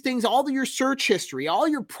 all these things, all of your search history, all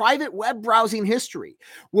your private web browsing history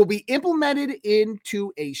will be implemented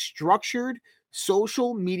into a structured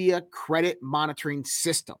social media credit monitoring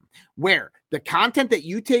system where the content that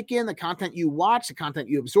you take in, the content you watch, the content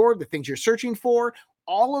you absorb, the things you're searching for,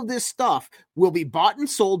 all of this stuff will be bought and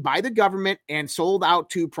sold by the government and sold out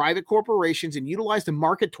to private corporations and utilized to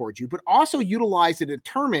market towards you, but also utilized to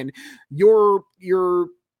determine your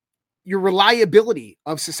reliability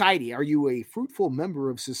of society. Are you a fruitful member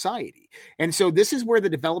of society? And so this is where the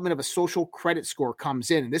development of a social credit score comes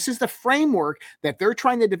in. And this is the framework that they're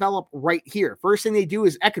trying to develop right here. First thing they do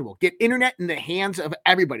is equitable. Get internet in the hands of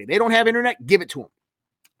everybody. They don't have internet, give it to them.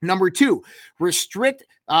 Number two, restrict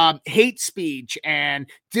hate speech and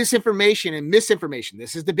disinformation and misinformation.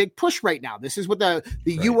 This is the big push right now. This is what the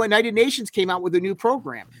United Nations came out with a new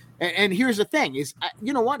program. And here's the thing is,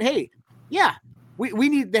 you know what? Hey, yeah, we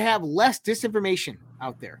need to have less disinformation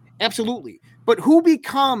out there. Absolutely. But who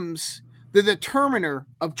becomes the determiner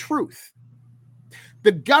of truth?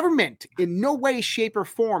 The government in no way, shape, or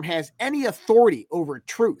form has any authority over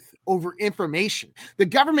truth, over information. The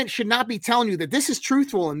government should not be telling you that this is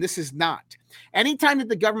truthful and this is not. Anytime that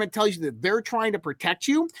the government tells you that they're trying to protect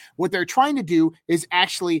you, what they're trying to do is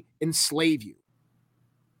actually enslave you.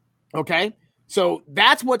 Okay? So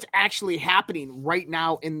that's what's actually happening right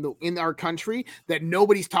now in our country that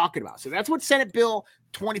nobody's talking about. So that's what Senate Bill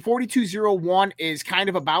 4201 is kind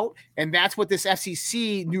of about. And that's what this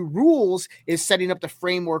FCC new rules is setting up the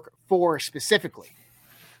framework for specifically.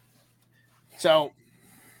 So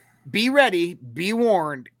be ready, be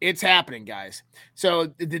warned. It's happening, guys.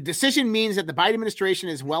 So the decision means that the Biden administration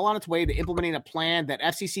is well on its way to implementing a plan that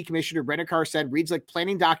FCC Commissioner Brendan Carr said reads like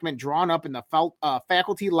planning document drawn up in the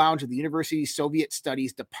faculty lounge of the university's Soviet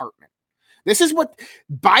Studies Department. This is what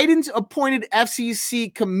Biden's appointed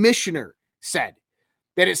FCC commissioner said,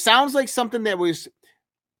 that it sounds like something that was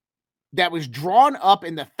that was drawn up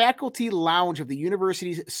in the faculty lounge of the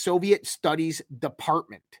university's Soviet Studies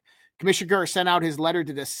Department. Commissioner Gurr sent out his letter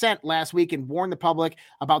to dissent last week and warned the public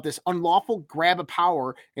about this unlawful grab of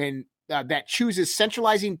power and that chooses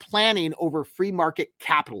centralizing planning over free market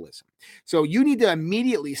capitalism. So you need to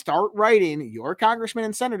immediately start writing your congressmen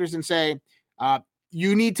and senators and say,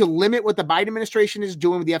 you need to limit what the Biden administration is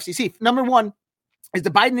doing with the FCC. Number one is the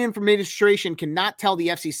Biden administration cannot tell the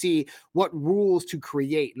FCC what rules to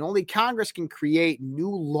create, and only Congress can create new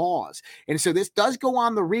laws. And so this does go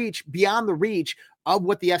on the reach, beyond the reach of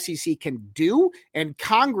what the FCC can do, and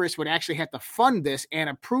Congress would actually have to fund this and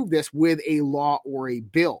approve this with a law or a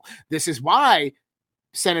bill. This is why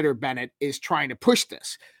Senator Bennett is trying to push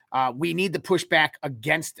this. We need to push back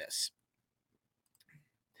against this.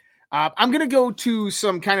 I'm going to go to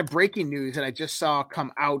some kind of breaking news that I just saw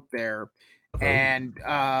come out there. And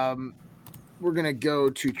we're going to go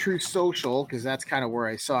to Truth Social because that's kind of where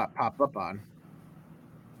I saw it pop up on.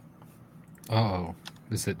 Oh,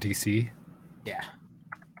 is it DC? Yeah.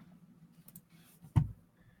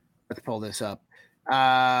 Let's pull this up.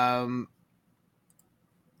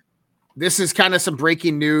 This is kind of some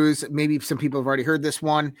breaking news. Maybe some people have already heard this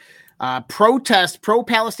one.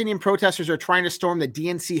 Pro-Palestinian protesters are trying to storm the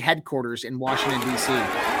DNC headquarters in Washington, D.C.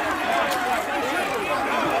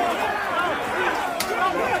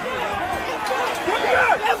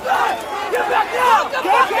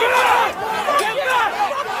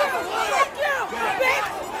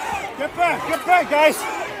 Get back, guys.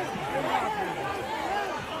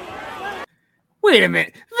 Wait a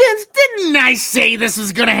minute. Vince, didn't I say this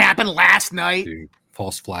was going to happen last night? Dude,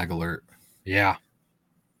 false flag alert. Yeah.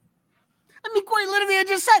 I mean, quite literally, I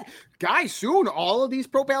just said, guys, soon all of these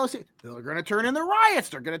pro-Palestinian, they're going to turn into riots.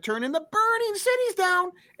 They're going to turn into burning cities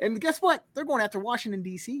down. And guess what? They're going after Washington,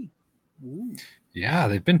 D.C. Ooh. Yeah,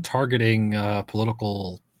 they've been targeting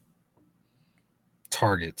political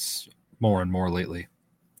targets more and more lately.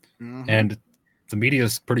 Mm-hmm. And the media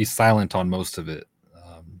is pretty silent on most of it.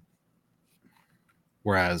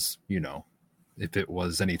 Whereas, if it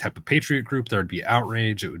was any type of patriot group, there'd be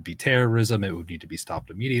outrage. It would be terrorism. It would need to be stopped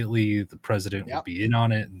immediately. The president would be in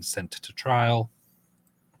on it and sent to trial.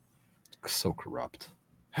 So corrupt.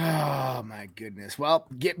 Oh, my goodness. Well,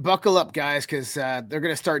 buckle up, guys, because they're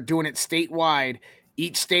going to start doing it statewide.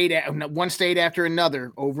 Each state, one state after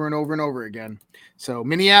another, over and over and over again. So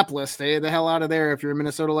Minneapolis, stay the hell out of there if you're in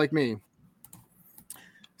Minnesota like me.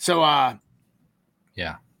 So,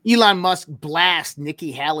 yeah. Elon Musk blasts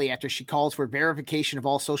Nikki Haley after she calls for verification of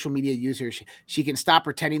all social media users. She can stop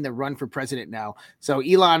pretending to run for president now. So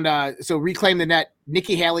Elon, Reclaim the Net.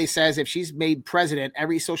 Nikki Haley says if she's made president,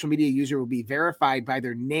 every social media user will be verified by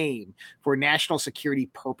their name for national security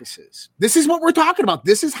purposes. This is what we're talking about.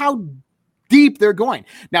 This is how deep they're going.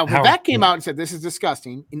 Now, Vivek came out and said, this is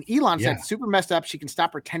disgusting. And Elon said, super messed up. She can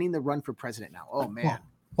stop pretending to run for president now. Oh, man.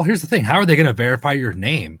 Well, here's the thing. How are they going to verify your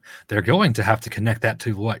name? They're going to have to connect that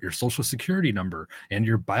to what? Your social security number and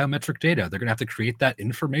your biometric data. They're going to have to create that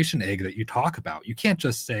information egg that you talk about. You can't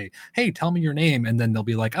just say, hey, tell me your name. And then they'll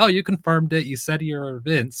be like, oh, you confirmed it. You said you're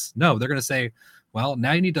Vince. No, they're going to say, well,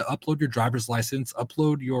 now you need to upload your driver's license,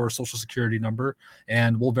 upload your social security number,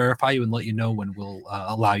 and we'll verify you and let you know when we'll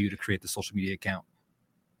allow you to create the social media account.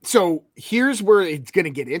 So here's where it's going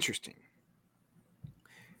to get interesting.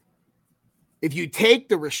 If you take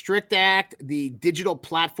the Restrict Act, the Digital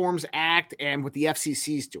Platforms Act, and what the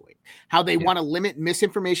FCC is doing, how they want to limit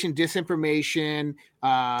misinformation, disinformation,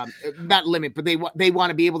 not limit, but they want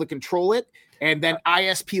to be able to control it, and then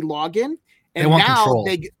ISP login. And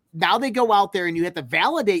now they go out there and you have to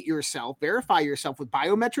validate yourself, verify yourself with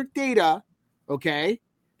biometric data, okay,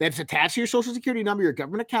 that's attached to your social security number, your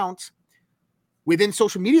government accounts, within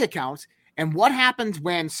social media accounts. And what happens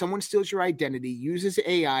when someone steals your identity, uses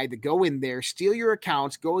AI to go in there, steal your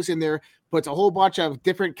accounts, goes in there, puts a whole bunch of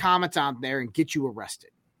different comments on there and get you arrested?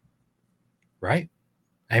 Right.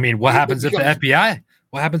 I mean, what happens if the FBI?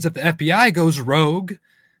 What happens if the FBI goes rogue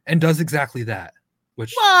and does exactly that?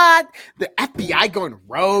 What? The FBI going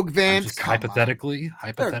rogue, Vince? Hypothetically,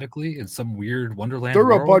 in some weird Wonderland they're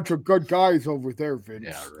world. A bunch of good guys over there, Vince.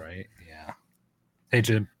 Yeah, right. Yeah. Hey,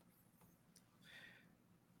 Jim.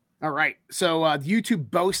 All right. So YouTube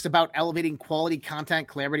boasts about elevating quality content,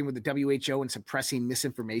 collaborating with the WHO, and suppressing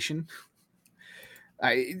misinformation.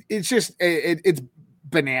 It's just it's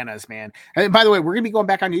bananas, man. And by the way, we're going to be going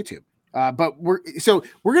back on YouTube. But we're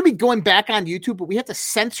going to be going back on YouTube, but we have to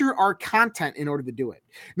censor our content in order to do it.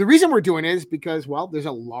 The reason we're doing it is because, well, there's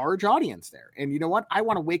a large audience there. And you know what? I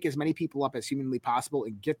want to wake as many people up as humanly possible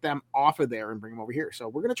and get them off of there and bring them over here. So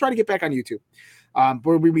we're going to try to get back on YouTube. But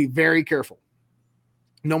we'll be very careful.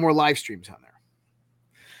 No more live streams on there.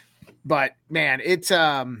 But man, it's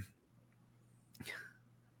They're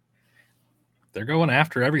going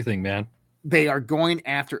after everything, man. they are going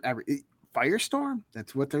after every firestorm.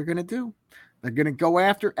 That's what they're going to do. They're going to go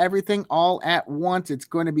after everything all at once. It's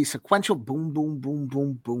going to be sequential. Boom, boom, boom,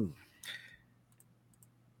 boom, boom.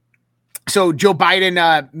 So Joe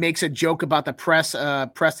Biden makes a joke about the press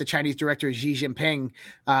the Chinese director Xi Jinping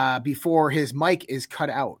before his mic is cut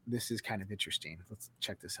out. This is kind of interesting. Let's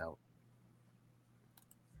check this out.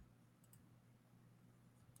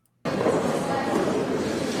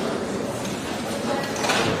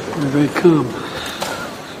 Here they come.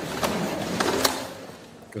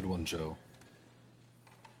 Good one, Joe.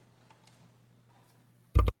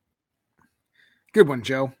 Good one,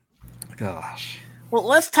 Joe. Gosh. Well,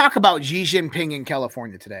 let's talk about Xi Jinping in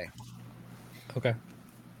California today. Okay.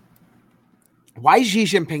 Why is Xi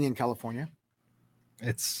Jinping in California?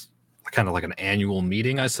 It's kind of like an annual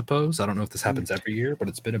meeting, I suppose. I don't know if this happens every year, but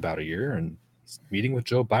it's been about a year, and it's meeting with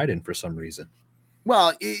Joe Biden for some reason.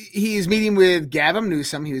 Well, he's meeting with Gavin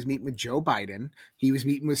Newsom. He was meeting with Joe Biden. He was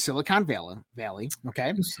meeting with Silicon Valley.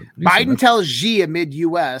 Okay. Biden tells Xi amid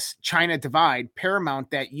U.S.-China divide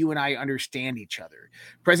paramount that you and I understand each other.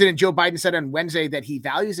 President Joe Biden said on Wednesday that he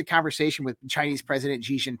values a conversation with Chinese President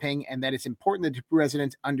Xi Jinping and that it's important that the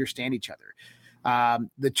presidents understand each other.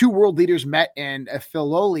 The two world leaders met in a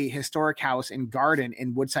Filoli historic house and garden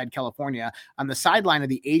in Woodside, California, on the sideline of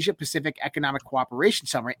the Asia Pacific Economic Cooperation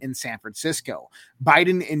Summit in San Francisco.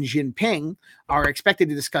 Biden and Jinping are expected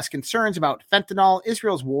to discuss concerns about fentanyl,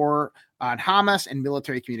 Israel's war on Hamas, and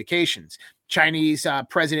military communications. Chinese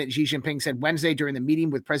President Xi Jinping said Wednesday during the meeting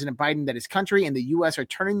with President Biden that his country and the U.S. are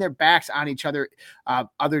turning their backs on each other.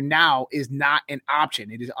 Other now is not an option.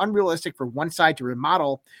 It is unrealistic for one side to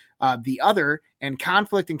remodel the other, and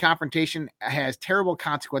conflict and confrontation has terrible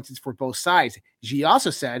consequences for both sides. Xi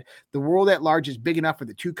also said the world at large is big enough for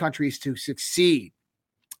the two countries to succeed.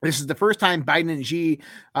 This is the first time Biden and Xi,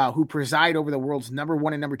 who preside over the world's number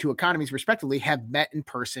one and number two economies, respectively, have met in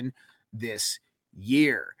person this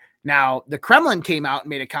year. Now, the Kremlin came out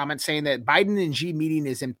and made a comment saying that Biden and Xi meeting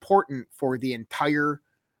is important for the entire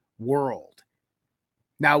world.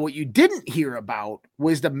 Now, what you didn't hear about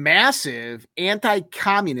was the massive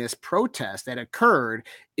anti-communist protest that occurred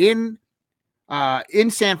in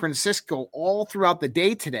San Francisco all throughout the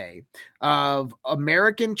day today of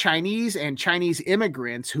American Chinese and Chinese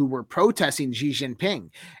immigrants who were protesting Xi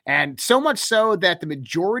Jinping. And so much so that the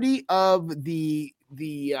majority of the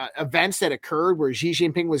events that occurred where Xi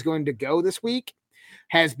Jinping was going to go this week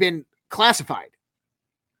has been classified.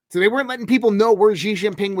 So they weren't letting people know where Xi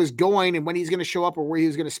Jinping was going and when he's going to show up or where he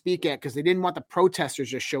was going to speak at because they didn't want the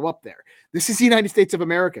protesters to show up there. This is the United States of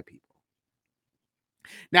America, people.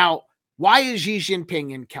 Now, why is Xi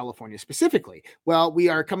Jinping in California specifically? Well, we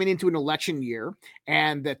are coming into an election year,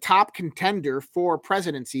 and the top contender for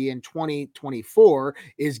presidency in 2024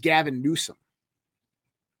 is Gavin Newsom.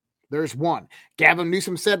 There's one. Gavin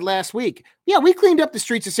Newsom said last week, yeah, we cleaned up the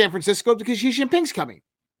streets of San Francisco because Xi Jinping's coming.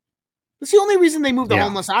 That's the only reason they moved the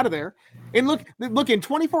homeless out of there. And look, in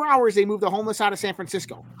 24 hours, they moved the homeless out of San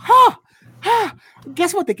Francisco.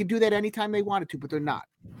 Guess what? They could do that anytime they wanted to, but they're not.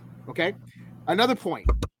 Okay. Another point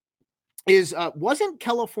is, wasn't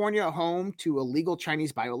California home to illegal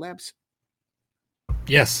Chinese biolabs?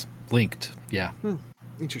 Yes. Linked. Yeah.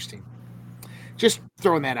 Interesting. Just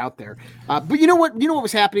throwing that out there. But you know what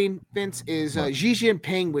was happening, Vince, is Xi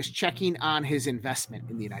Jinping was checking on his investment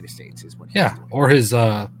in the United States is what he was doing. Or his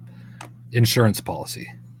insurance policy.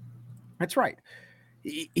 That's right.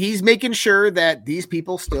 He's making sure that these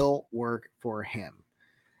people still work for him.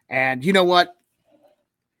 And you know what?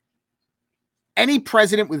 Any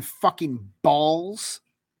president with fucking balls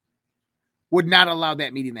would not allow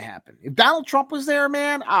that meeting to happen. If Donald Trump was there,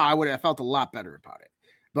 man, I would have felt a lot better about it.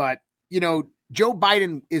 But, Joe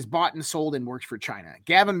Biden is bought and sold and works for China.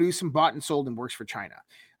 Gavin Newsom bought and sold and works for China.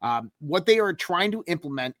 What they are trying to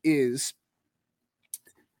implement is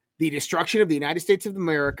the destruction of the United States of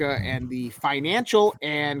America and the financial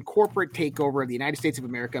and corporate takeover of the United States of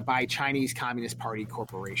America by Chinese Communist Party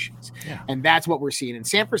corporations. Yeah. And that's what we're seeing. And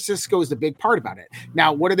San Francisco is the big part about it.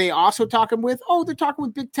 Now, what are they also talking with? Oh, they're talking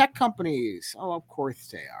with big tech companies. Oh, of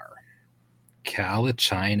course they are.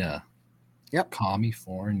 China. Yep.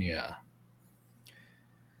 California.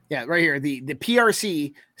 Yeah, right here. The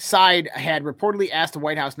PRC side had reportedly asked the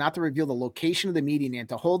White House not to reveal the location of the meeting and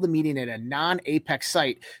to hold the meeting at a non-APEC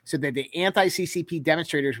site so that the anti-CCP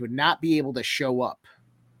demonstrators would not be able to show up.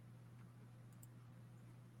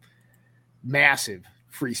 Massive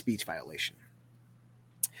free speech violation.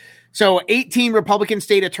 So 18 Republican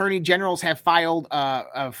state attorney generals have filed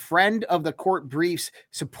a friend of the court briefs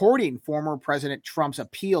supporting former President Trump's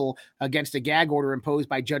appeal against a gag order imposed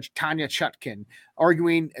by Judge Tanya Chutkan,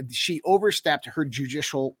 arguing she overstepped her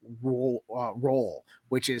judicial role,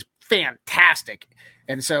 which is fantastic.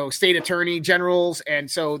 And so state attorney generals, and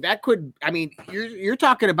so that could, I mean, you're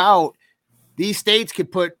talking about these states could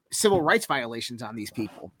put civil rights violations on these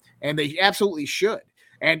people, and they absolutely should.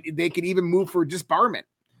 And they could even move for disbarment.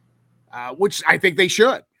 Which I think they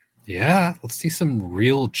should. Yeah, let's see some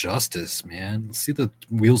real justice, man. Let's see the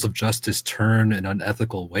wheels of justice turn in an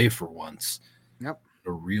ethical way for once. Yep.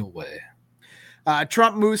 A real way.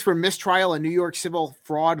 Trump moves for mistrial in New York civil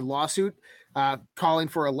fraud lawsuit, calling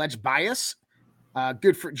for alleged bias.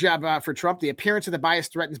 Good job for Trump. The appearance of the bias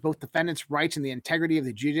threatens both defendants' rights and the integrity of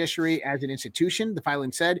the judiciary as an institution, the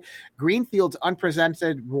filing said. Greenfield's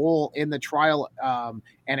unprecedented role in the trial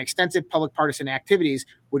and extensive public partisan activities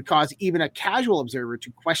would cause even a casual observer to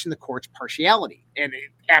question the court's partiality. And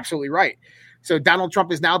absolutely right. So Donald Trump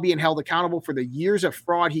is now being held accountable for the years of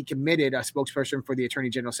fraud he committed, a spokesperson for the attorney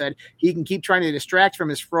general said. He can keep trying to distract from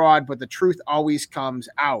his fraud, but the truth always comes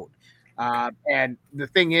out. And the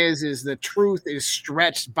thing is the truth is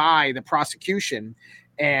stretched by the prosecution,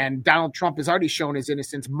 and Donald Trump has already shown his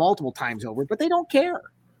innocence multiple times over, but they don't care.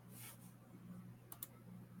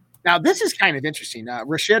 Now, this is kind of interesting.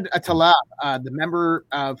 Rashida Tlaib, the member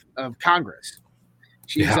of Congress,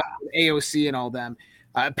 she's AOC and all them.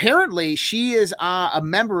 Apparently, she is a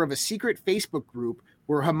member of a secret Facebook group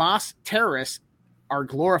where Hamas terrorists are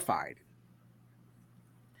glorified.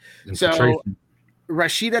 So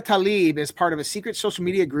Rashida Tlaib is part of a secret social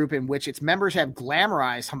media group in which its members have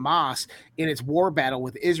glamorized Hamas in its war battle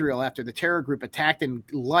with Israel after the terror group attacked and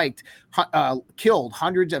killed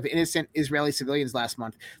hundreds of innocent Israeli civilians last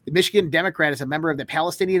month. The Michigan Democrat is a member of the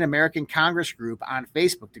Palestinian American Congress group on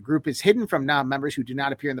Facebook. The group is hidden from non-members who do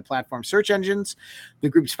not appear in the platform's search engines. The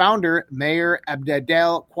group's founder, Mayor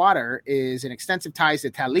Abdel Quader, is in extensive ties to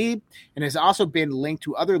Tlaib and has also been linked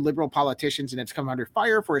to other liberal politicians and has come under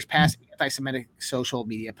fire for his past anti-Semitic social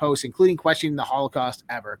media posts, including questioning the Holocaust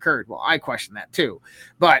ever occurred. Well, I question that too,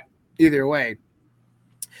 but either way,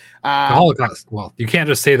 the Holocaust. Well, you can't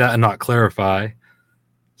just say that and not clarify.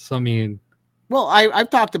 So I mean, well,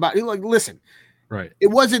 I've talked about it. Like, listen, right? It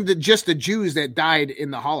wasn't just the Jews that died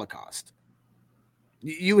in the Holocaust.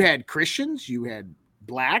 You had Christians, you had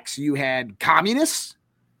blacks, you had communists.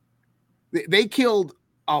 They killed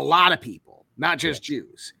a lot of people, not just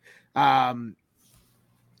Jews.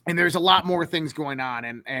 And there's a lot more things going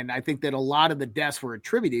on. And I think that a lot of the deaths were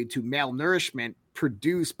attributed to malnourishment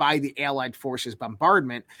produced by the Allied forces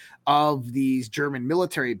bombardment of these German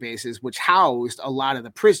military bases, which housed a lot of the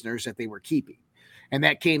prisoners that they were keeping. And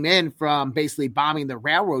that came in from basically bombing the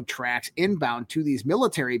railroad tracks inbound to these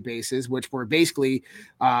military bases, which were basically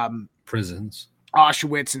prisons,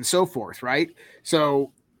 Auschwitz and so forth, right?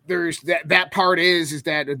 So there's that part is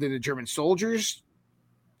that the German soldiers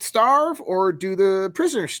starve or do the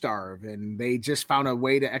prisoners starve, and they just found a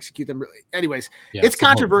way to execute them. Anyways, it's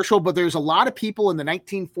controversial, but there's a lot of people in the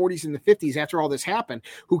 1940s and the 50s after all this happened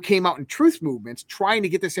who came out in truth movements trying to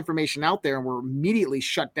get this information out there and were immediately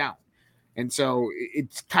shut down. And so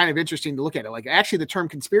it's kind of interesting to look at it. Like, actually, the term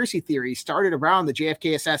conspiracy theory started around the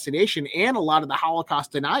JFK assassination and a lot of the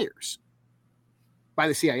Holocaust deniers by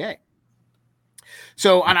the CIA.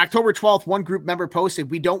 So on October 12th, one group member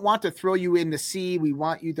posted, "We don't want to throw you in the sea. We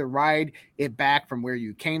want you to ride it back from where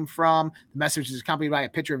you came from." The message is accompanied by a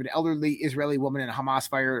picture of an elderly Israeli woman and a Hamas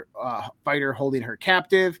fighter holding her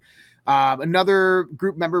captive. Another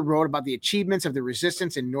group member wrote about the achievements of the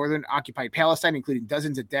resistance in northern occupied Palestine, including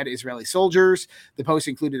dozens of dead Israeli soldiers. The post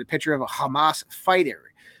included a picture of a Hamas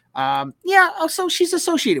fighter. So she's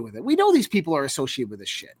associated with it. We know these people are associated with this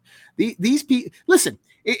shit. These people, listen,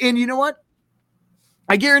 and you know what?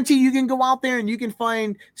 I guarantee you can go out there and you can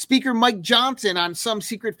find Speaker Mike Johnson on some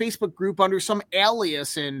secret Facebook group under some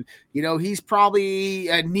alias. And, you know, he's probably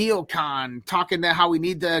a neocon talking about how we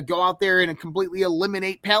need to go out there and completely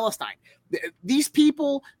eliminate Palestine. These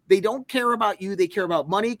people, they don't care about you. They care about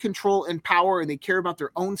money, control, and power, and they care about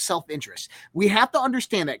their own self-interest. We have to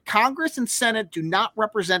understand that Congress and Senate do not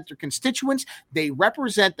represent their constituents. They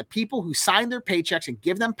represent the people who sign their paychecks and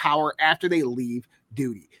give them power after they leave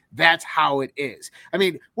duty. That's how it is. I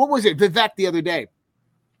mean, what was it? Vivek the other day,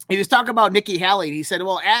 he was talking about Nikki Haley. And he said,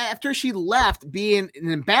 well, after she left being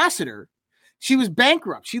an ambassador, she was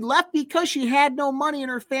bankrupt. She left because she had no money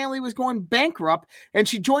and her family was going bankrupt. And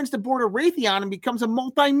she joins the board of Raytheon and becomes a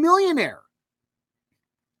multimillionaire.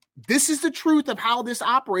 This is the truth of how this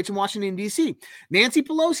operates in Washington, D.C. Nancy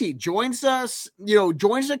Pelosi joins us,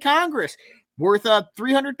 joins the Congress. worth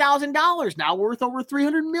 $300,000, now worth over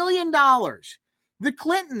 $300 million. The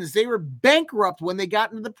Clintons, they were bankrupt when they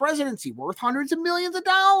got into the presidency, worth hundreds of millions of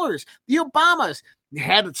dollars. The Obamas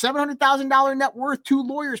had a $700,000 net worth, 2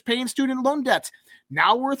 lawyers paying student loan debts,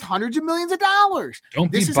 now worth hundreds of millions of dollars.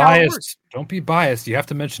 Don't be biased. Don't be biased. You have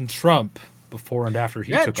to mention Trump before and after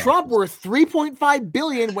he took Trump office. Worth $3.5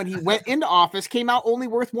 billion when he went into office, came out only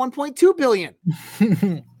worth $1.2 billion.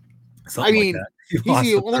 I mean, he's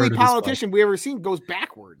the only politician we ever seen goes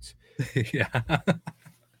backwards. Yeah.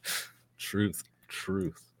 Truth.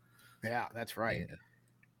 Yeah, that's right.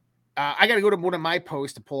 Yeah. I got to go to one of my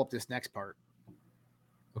posts to pull up this next part.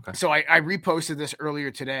 Okay. So I reposted this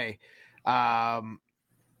earlier today.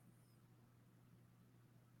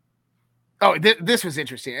 This was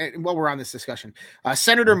interesting. While we're on this discussion,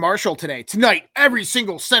 Senator Marshall tonight, every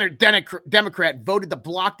single Senate Democrat voted to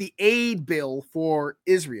block the aid bill for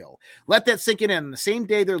Israel. Let that sink in. On the same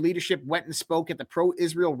day their leadership went and spoke at the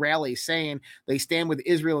pro-Israel rally saying they stand with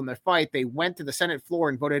Israel in their fight, they went to the Senate floor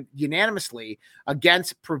and voted unanimously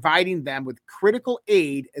against providing them with critical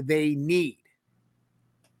aid they need.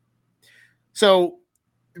 So,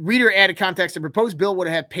 reader added context. The proposed bill would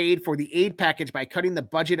have paid for the aid package by cutting the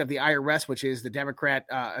budget of the IRS, which is the Democrat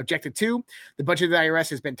objected to. The budget of the IRS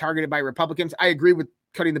has been targeted by Republicans. I agree with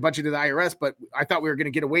cutting the budget of the IRS, but I thought we were going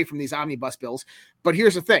to get away from these omnibus bills. But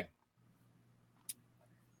here's the thing.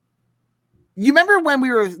 You remember when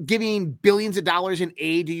we were giving billions of dollars in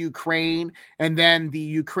aid to Ukraine, and then the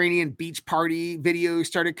Ukrainian beach party videos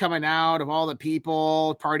started coming out of all the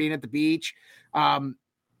people partying at the beach?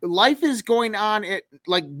 Life is going on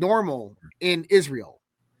like normal in Israel.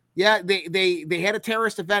 Yeah, they had a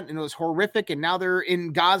terrorist event and it was horrific, and now they're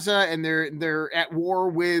in Gaza and they're at war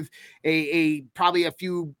with a probably a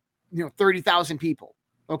few 30,000 people.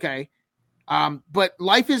 Okay. But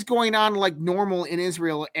life is going on like normal in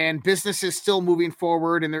Israel, and business is still moving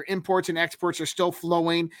forward, and their imports and exports are still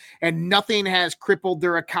flowing, and nothing has crippled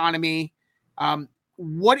their economy.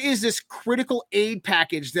 What is this critical aid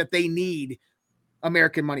package that they need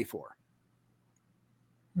American money for?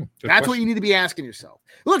 That's what you need to be asking yourself.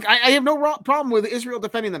 Look, I have no problem with Israel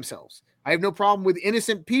defending themselves. I have no problem with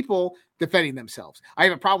innocent people defending themselves. I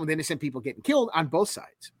have a problem with innocent people getting killed on both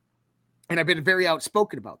sides. And I've been very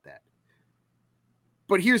outspoken about that.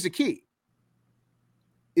 But here's the key.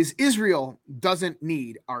 Is Israel doesn't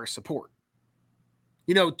need our support.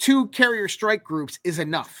 2 carrier strike groups is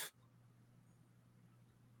enough.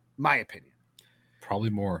 My opinion.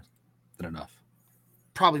 Probably more than enough.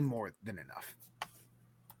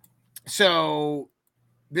 So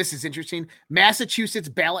this is interesting. Massachusetts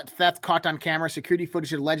ballot theft caught on camera. Security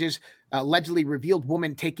footage allegedly revealed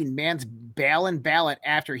woman taking man's ballot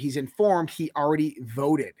after he's informed he already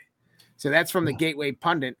voted. So that's from the Gateway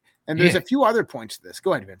Pundit. And there's a few other points to this.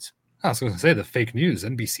 Go ahead, Vince. I was going to say the fake news.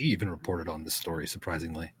 NBC even reported on this story,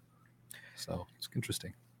 surprisingly. So it's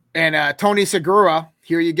interesting. And Tony Segura,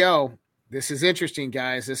 here you go. This is interesting,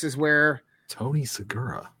 guys. This is where Tony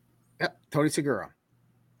Segura. Yep, Tony Segura.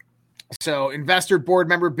 So, investor, board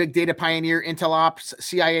member, big data pioneer, Intel Ops,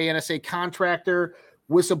 CIA, NSA contractor,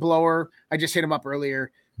 whistleblower. I just hit him up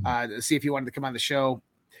earlier to see if he wanted to come on the show.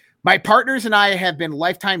 My partners and I have been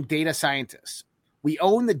lifetime data scientists. We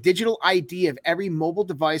own the digital ID of every mobile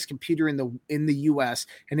device computer in the U.S.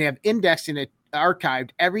 and have indexed and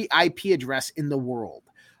archived every IP address in the world.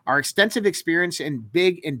 Our extensive experience in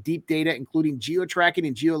big and deep data, including geo-tracking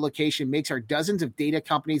and geolocation, makes our dozens of data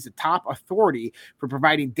companies the top authority for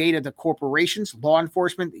providing data to corporations, law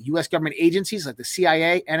enforcement, U.S. government agencies like the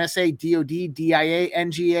CIA, NSA, DOD, DIA,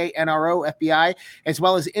 NGA, NRO, FBI, as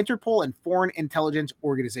well as Interpol and foreign intelligence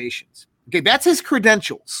organizations. Okay, that's his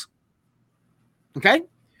credentials. Okay?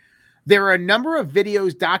 There are a number of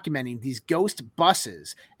videos documenting these ghost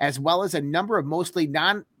buses, as well as a number of mostly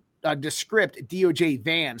nondescript DOJ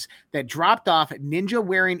vans that dropped off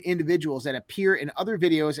ninja-wearing individuals that appear in other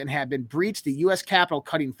videos and have been breached the U.S. Capitol,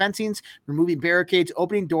 cutting fencings, removing barricades,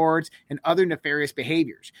 opening doors, and other nefarious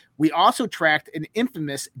behaviors. We also tracked an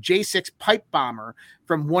infamous J6 pipe bomber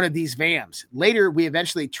from one of these vans. Later, we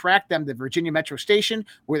eventually tracked them to Virginia Metro Station,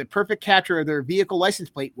 where the perfect capture of their vehicle license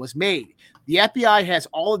plate was made. The FBI has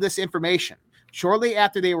all of this information. Shortly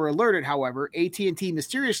after they were alerted, however, AT&T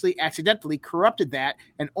mysteriously accidentally corrupted that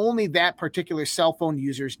and only that particular cell phone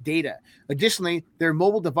user's data. Additionally, their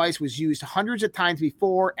mobile device was used hundreds of times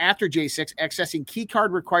before, after J6, accessing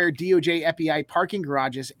keycard-required DOJ FBI parking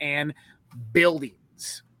garages and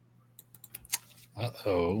buildings.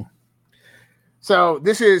 Uh-oh. So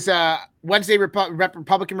this is Wednesday,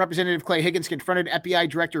 Republican Representative Clay Higgins confronted FBI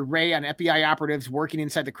Director Wray on FBI operatives working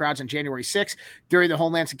inside the crowds on January 6th during the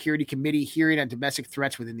Homeland Security Committee hearing on domestic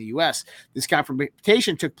threats within the U.S. This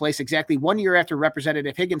confrontation took place exactly 1 year after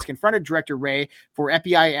Representative Higgins confronted Director Wray for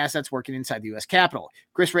FBI assets working inside the U.S. Capitol.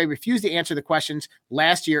 Chris Wray refused to answer the questions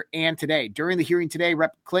last year and today. During the hearing today,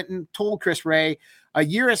 Rep. Clinton told Chris Wray, "A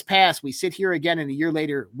year has passed. We sit here again, and a year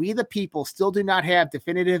later, we the people still do not have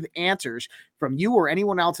definitive answers from you or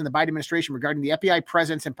anyone else in the Biden administration regarding the FBI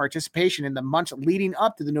presence and participation in the months leading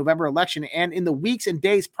up to the November election and in the weeks and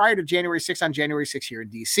days prior to January 6th on January 6th here in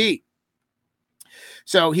D.C."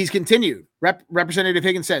 So he's continued. Representative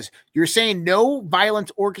Higgins says, "You're saying no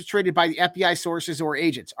violence orchestrated by the FBI sources or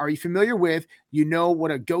agents. Are you familiar with, you know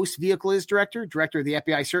what a ghost vehicle is, Director? Director of the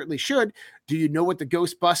FBI certainly should. Do you know what the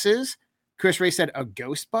ghost bus is?" Chris Wray said, "A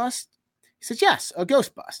ghost bus?" He says, "Yes, a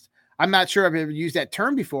ghost bus. I'm not sure I've ever used that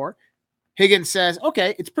term before." Higgins says,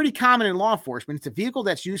 "Okay, it's pretty common in law enforcement. It's a vehicle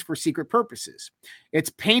that's used for secret purposes. It's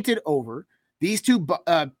painted over. These two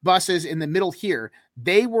buses in the middle here,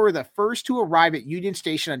 they were the first to arrive at Union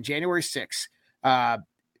Station on January 6th. I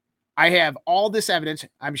have all this evidence.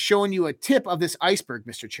 I'm showing you a tip of this iceberg,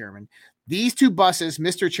 Mr. Chairman. These two buses,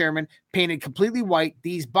 Mr. Chairman, painted completely white.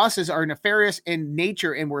 These buses are nefarious in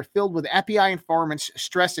nature and were filled with FBI informants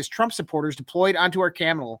stressed as Trump supporters deployed onto our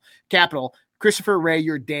Capitol. Christopher Wray,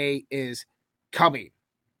 your day is coming."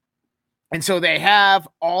 And so they have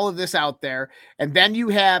all of this out there. And then you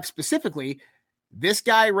have specifically this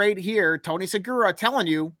guy right here, Tony Segura, telling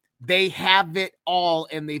you they have it all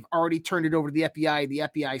and they've already turned it over to the FBI. The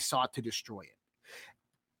FBI sought to destroy it.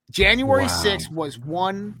 January 6th was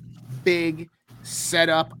one big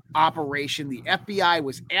setup operation. The FBI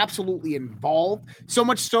was absolutely involved, so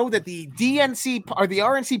much so that the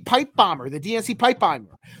RNC pipe bomber,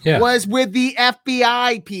 was with the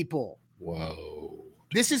FBI people. Whoa.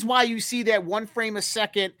 This is why you see that one frame a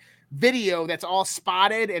second video that's all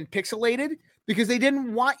spotted and pixelated, because they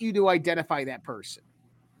didn't want you to identify that person.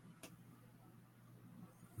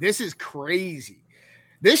 This is crazy.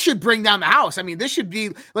 This should bring down the house. I mean, this should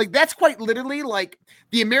be like, that's quite literally like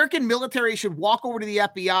the American military should walk over to the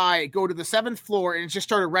FBI, go to the 7th floor, and just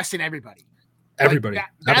start arresting everybody. Everybody. Like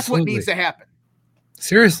that's what needs to happen.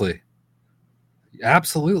 Seriously.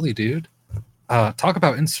 Absolutely, dude. Talk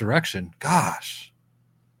about insurrection. Gosh.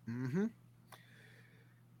 Mm-hmm.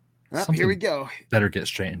 Well, here we go. Better get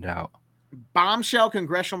straightened out. Bombshell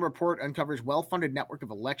congressional report uncovers well-funded network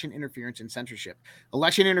of election interference and censorship.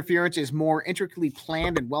 Election interference is more intricately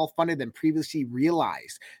planned and well-funded than previously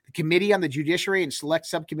realized. The Committee on the Judiciary and Select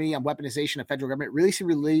Subcommittee on Weaponization of Federal Government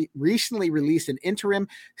recently released an interim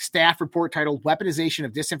staff report titled Weaponization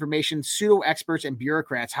of Disinformation, Pseudo-Experts, and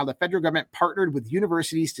Bureaucrats, How the Federal Government Partnered with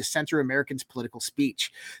Universities to Censor Americans' Political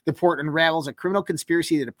Speech. The report unravels a criminal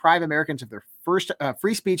conspiracy to deprive Americans of their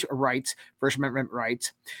free speech rights, First Amendment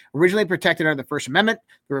rights, originally protected under the First Amendment.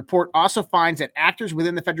 The report also finds that actors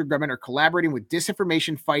within the federal government are collaborating with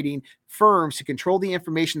disinformation fighting firms to control the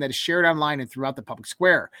information that is shared online and throughout the public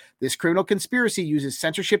square. This criminal conspiracy uses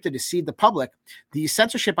censorship to deceive the public. These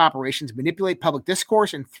censorship operations manipulate public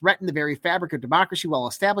discourse and threaten the very fabric of democracy while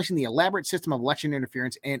establishing the elaborate system of election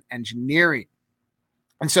interference and engineering.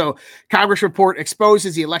 And so Congress report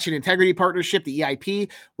exposes the Election Integrity Partnership, the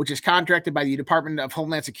EIP, which is contracted by the Department of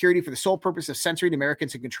Homeland Security for the sole purpose of censoring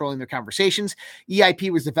Americans and controlling their conversations.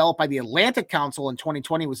 EIP was developed by the Atlantic Council in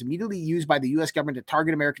 2020 and was immediately used by the U.S. government to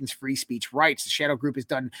target Americans' free speech rights. The shadow group has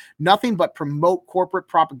done nothing but promote corporate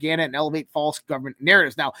propaganda and elevate false government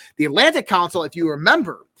narratives. Now, the Atlantic Council, if you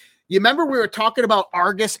remember we were talking about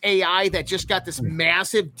Argus AI that just got this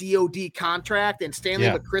massive DOD contract, and Stanley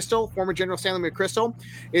McChrystal, former General Stanley McChrystal,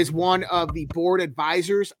 is one of the board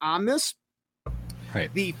advisors on this. Right.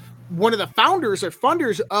 One of the founders or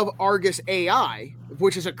funders of Argus AI,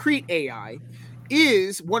 which is a Crete AI,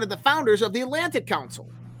 is one of the founders of the Atlantic Council.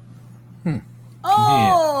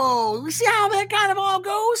 Oh, we see how that kind of all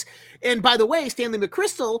goes? And by the way, Stanley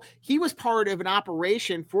McChrystal, he was part of an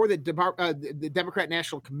operation for the Democrat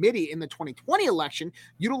National Committee in the 2020 election,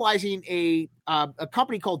 utilizing a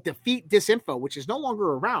company called Defeat Disinfo, which is no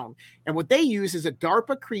longer around. And what they use is a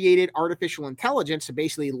DARPA-created artificial intelligence to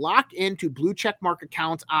basically lock into blue checkmark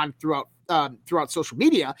accounts on throughout social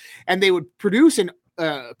media, and they would produce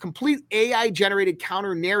a complete AI-generated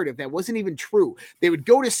counter-narrative that wasn't even true. They would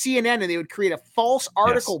go to CNN and they would create a false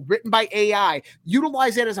article written by AI,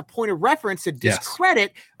 utilize that as a point of reference to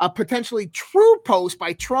discredit a potentially true post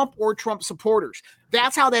by Trump or Trump supporters.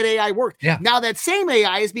 That's how that AI worked. Yeah. Now that same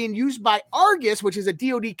AI is being used by Argus, which is a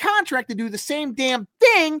DOD contract, to do the same damn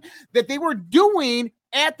thing that they were doing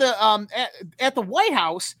at the White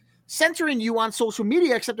House. censoring you on social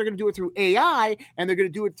media, except they're going to do it through AI and they're going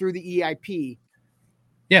to do it through the EIP.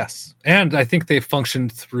 Yes. And I think they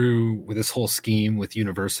functioned through with this whole scheme with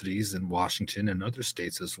universities in Washington and other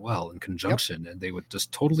states as well in conjunction. And they would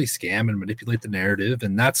just totally scam and manipulate the narrative.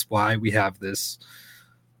 And that's why we have this.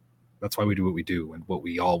 That's why we do what we do and what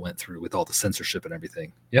we all went through with all the censorship and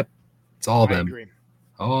everything. Yep. It's all of them. Agree.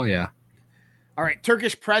 Oh, yeah. All right.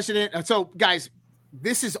 Turkish president. So, guys,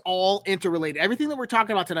 this is all interrelated. Everything that we're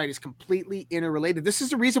talking about tonight is completely interrelated. This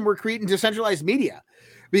is the reason we're creating decentralized media.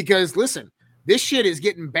 Because, listen, this shit is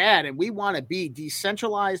getting bad, and we want to be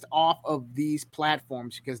decentralized off of these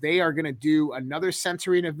platforms because they are going to do another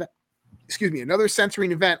censoring event. Another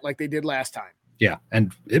censoring event like they did last time. Yeah,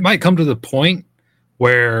 and it might come to the point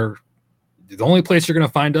where the only place you're going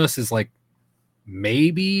to find us is like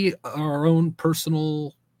maybe our own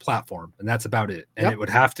personal platform, and that's about it. And it would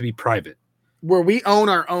have to be private, where we own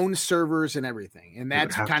our own servers and everything, and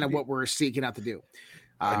that's kind of what we're seeking out to do.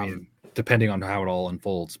 I mean, depending on how it all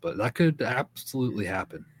unfolds, but that could absolutely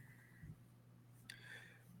happen.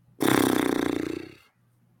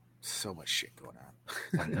 So much shit going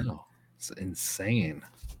on. I know. It's insane.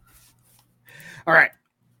 All right.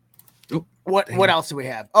 Oh, what else do we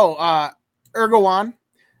have? Erdogan.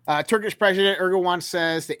 Turkish President Erdogan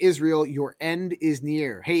says to Israel, your end is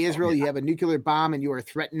near. Hey, Israel, you have a nuclear bomb and you are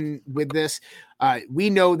threatened with this.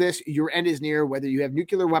 We know this. Your end is near. Whether you have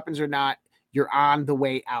nuclear weapons or not, you're on the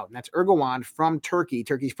way out. And that's Erdogan from Turkey,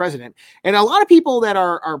 Turkey's president. And a lot of people that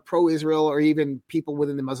are pro-Israel or even people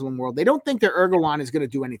within the Muslim world, they don't think that Erdogan is going to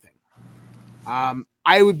do anything. I'm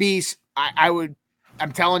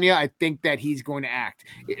telling you, I think that he's going to act.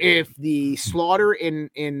 If the slaughter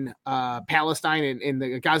in Palestine and in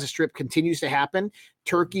the Gaza Strip continues to happen,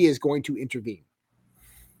 Turkey is going to intervene.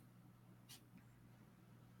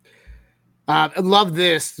 I love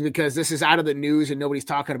this because this is out of the news and nobody's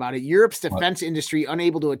talking about it. Europe's defense industry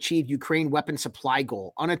unable to achieve Ukraine weapon supply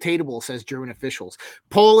goal. Unattainable, says German officials.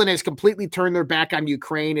 Poland has completely turned their back on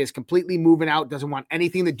Ukraine, is completely moving out, doesn't want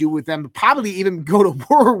anything to do with them, probably even go to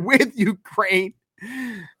war with Ukraine.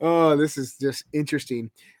 Oh, this is just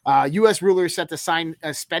interesting. U.S. rulers set to sign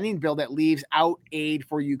a spending bill that leaves out aid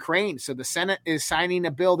for Ukraine. So the Senate is signing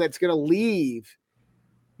a bill that's going to leave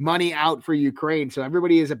money out for Ukraine. So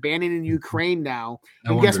everybody is abandoning Ukraine now.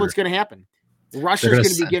 And guess what's going to happen? Russia's going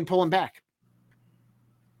to begin pulling back.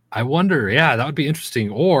 I wonder. Yeah, that would be interesting.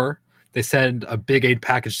 Or they send a big aid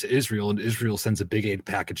package to Israel and Israel sends a big aid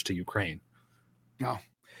package to Ukraine. No.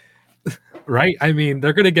 Right? I mean,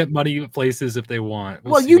 they're going to get money places if they want.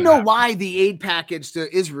 Well, you know why the aid package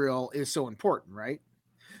to Israel is so important, right?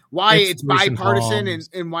 Why it's bipartisan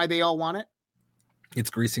and why they all want it? It's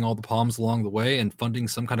greasing all the palms along the way and funding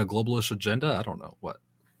some kind of globalist agenda. I don't know what.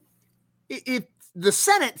 If the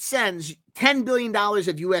Senate sends $10 billion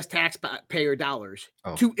of U.S. taxpayer dollars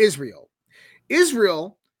to Israel,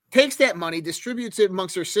 Israel takes that money, distributes it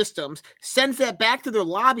amongst their systems, sends that back to their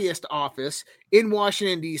lobbyist office in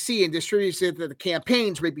Washington, D.C., and distributes it to the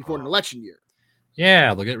campaigns right before an election year.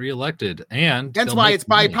 Yeah, they'll get reated. And that's why it's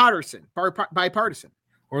bipartisan. Bipartisan.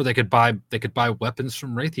 Or they could buy weapons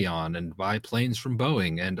from Raytheon and buy planes from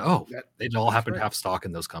Boeing, and they'd all happen to have stock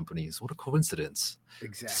in those companies. What a coincidence!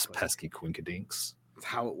 Exactly, pesky quinkadinks. That's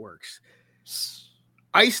how it works.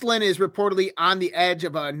 Iceland is reportedly on the edge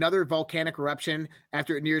of another volcanic eruption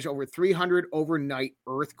after it nears over 300 overnight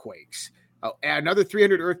earthquakes. Another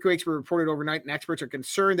 300 earthquakes were reported overnight, and experts are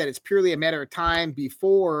concerned that it's purely a matter of time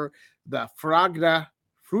before the Fragda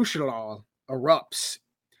Frushlal erupts.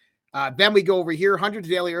 Then we go over here. Hundreds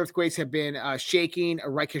of daily earthquakes have been shaking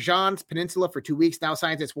Reykjanes Peninsula for 2 weeks. Now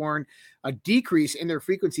scientists warn a decrease in their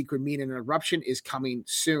frequency could mean an eruption is coming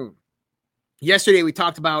soon. Yesterday, we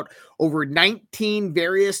talked about over 19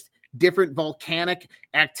 various different volcanic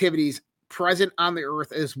activities present on the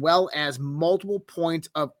earth, as well as multiple points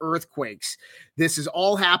of earthquakes. This is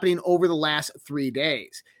all happening over the last 3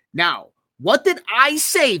 days. Now, what did I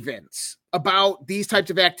say, Vince, about these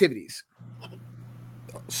types of activities?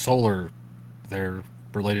 Solar, they're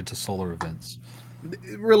related to solar events.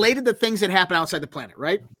 Related to things that happen outside the planet,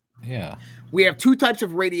 right? Yeah. We have two types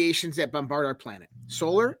of radiations that bombard our planet,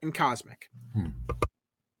 solar and cosmic.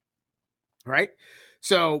 Right?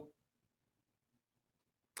 So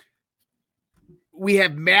we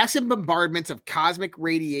have massive bombardments of cosmic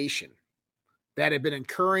radiation that have been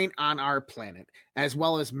occurring on our planet, as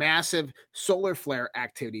well as massive solar flare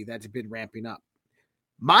activity that's been ramping up.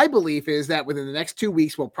 My belief is that within the next 2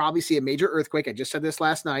 weeks, we'll probably see a major earthquake. I just said this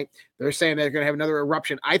last night. They're saying they're going to have another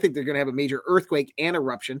eruption. I think they're going to have a major earthquake and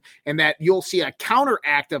eruption, and that you'll see a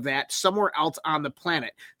counteract of that somewhere else on the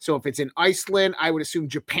planet. So if it's in Iceland, I would assume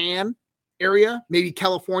Japan area, maybe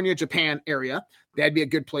California, Japan area. That'd be a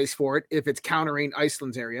good place for it if it's countering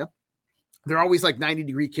Iceland's area. They're always like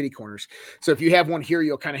 90-degree kitty corners. So if you have one here,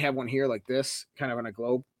 you'll kind of have one here like this, kind of on a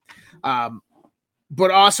globe. But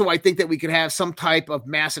also, I think that we could have some type of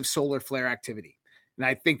massive solar flare activity. And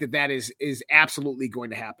I think that is absolutely going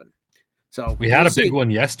to happen. So we had a big one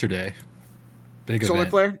yesterday. Big solar event.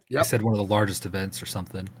 Flare? Yep. I said one of the largest events or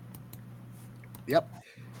something. Yep.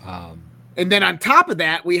 And then on top of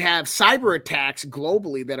that, we have cyber attacks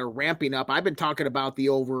globally that are ramping up. I've been talking about the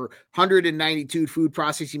over 192 food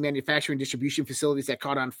processing, manufacturing, distribution facilities that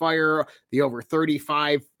caught on fire, the over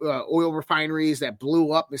 35 oil refineries that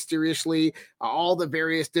blew up mysteriously, all the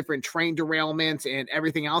various different train derailments and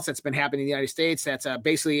everything else that's been happening in the United States. That's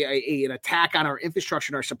basically an attack on our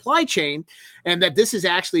infrastructure and our supply chain, and that this is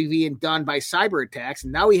actually being done by cyber attacks.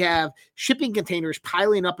 And now we have shipping containers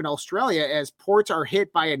piling up in Australia as ports are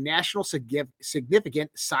hit by a national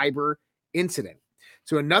significant cyber incident.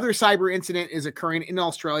 So another cyber incident is occurring in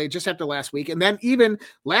Australia just after last week. And then even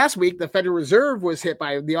last week, the Federal Reserve was hit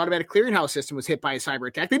by the automatic clearinghouse system was hit by a cyber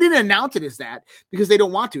attack. They didn't announce it as that because they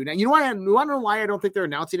don't want to. Now, you want to know why I don't think they're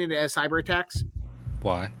announcing it as cyber attacks?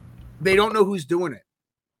 Why? They don't know who's doing it.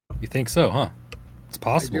 You think so, huh? It's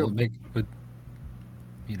possible.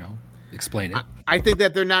 Explain it. I think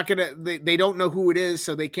that they're not going to, they don't know who it is,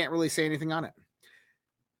 so they can't really say anything on it.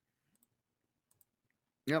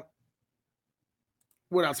 Yep.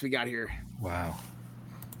 What else we got here? Wow.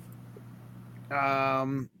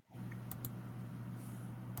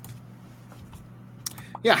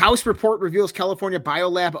 House report reveals California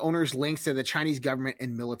biolab owners' links to the Chinese government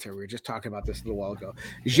and military. We were just talking about this a little while ago.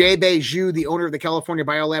 Zhebei Zhu, the owner of the California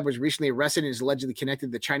biolab, was recently arrested and is allegedly connected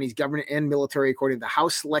to the Chinese government and military, according to the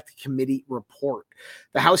House Select Committee report.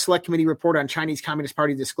 The House Select Committee report on Chinese Communist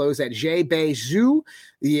Party disclosed that Zhebei Zhu,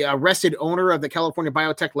 the arrested owner of the California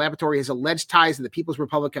Biotech Laboratory, has alleged ties to the People's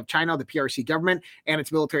Republic of China, the PRC government, and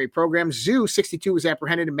its military programs. Zhu, 62, was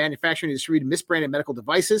apprehended in manufacturing and distributing misbranded medical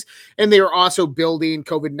devices, and they are also building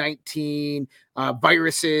COVID-19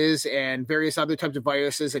 viruses and various other types of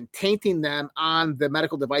viruses and tainting them on the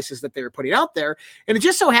medical devices that they were putting out there. And it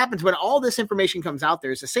just so happens when all this information comes out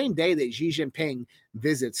there, it's the same day that Xi Jinping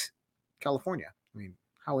visits California. I mean,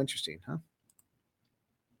 how interesting, huh?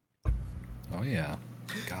 Oh, yeah.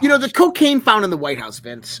 Gosh. You know, the cocaine found in the White House,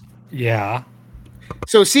 Vince. Yeah.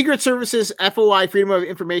 So Secret Service's FOI, Freedom of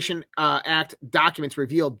Information Act documents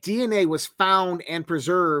revealed DNA was found and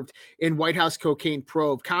preserved in White House cocaine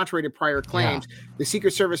probe. Contrary to prior claims, the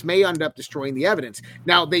Secret Service may end up destroying the evidence.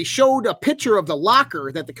 Now, they showed a picture of the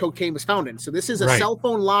locker that the cocaine was found in. So this is a cell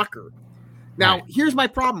phone locker. Now, here's my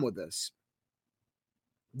problem with this.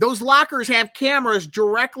 Those lockers have cameras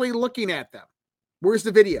directly looking at them. Where's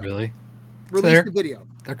the video? Really? Release the video.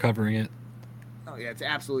 They're covering it. Oh, yeah, it's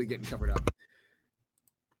absolutely getting covered up.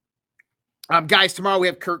 Guys, tomorrow we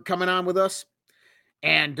have Kurt coming on with us.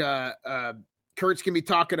 And Kurt's going to be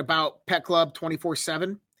talking about Pet Club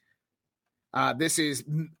 24/7. This is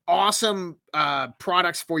awesome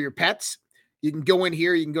products for your pets. You can go in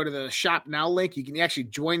here. You can go to the Shop Now link. You can actually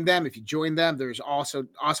join them. If you join them, there's also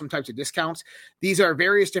awesome types of discounts. These are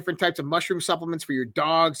various different types of mushroom supplements for your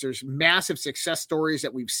dogs. There's massive success stories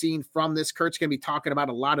that we've seen from this. Kurt's going to be talking about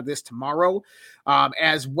a lot of this tomorrow,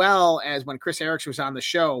 as well as when Chris Erickson was on the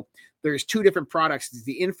show. There's two different products. There's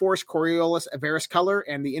the Enforce Coriolis Varicolor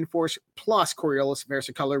and the Enforce Plus Coriolis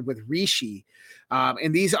Varicolor with Reishi.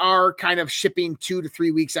 And these are kind of shipping 2 to 3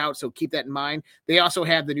 weeks out, so keep that in mind. They also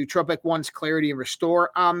have the Nootropic ones, Clarity and Restore,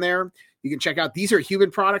 on there. You can check out. These are human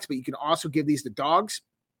products, but you can also give these to dogs.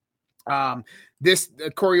 This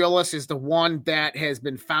Coriolis is the one that has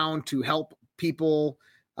been found to help people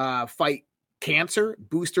fight cancer,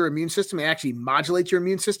 boost your immune system, and actually modulate your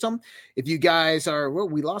immune system. If you guys are, well,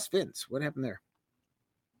 we lost Vince. What happened there?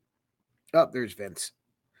 Oh, there's Vince.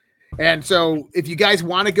 And so if you guys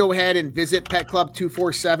want to go ahead and visit Pet Club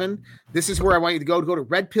 247, this is where I want you to go to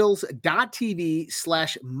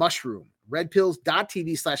redpills.tv/mushroom.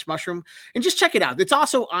 redpills.tv/mushroom, and just check it out. It's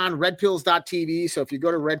also on redpills.tv. So if you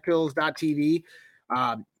go to redpills.tv,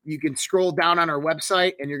 you can scroll down on our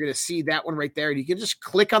website and you're going to see that one right there. And you can just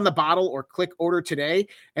click on the bottle or click order today,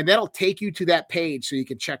 and that'll take you to that page so you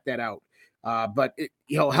can check that out. But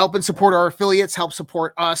help and support our affiliates, help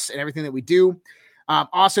support us and everything that we do.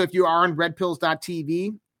 Also, if you are on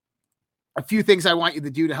redpills.tv, a few things I want you to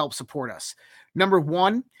do to help support us. Number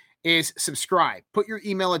one is subscribe. Put your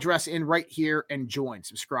email address in right here and join.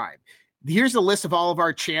 Subscribe. Here's the list of all of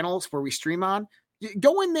our channels where we stream on.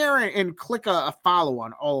 Go in there and click a follow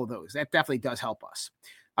on all of those. That definitely does help us.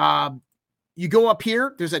 You go up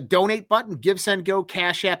here, there's a donate button, Give, Send, Go,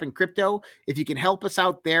 Cash App, and crypto. If you can help us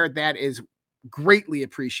out there, that is greatly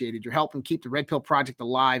appreciated. You're helping keep the Red Pill Project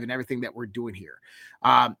alive and everything that we're doing here.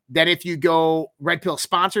 Then if you go Red Pill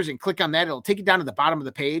sponsors and click on that, it'll take you down to the bottom of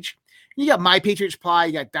the page. You got My Patriot Supply,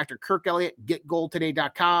 you got Dr. Kirk Elliott,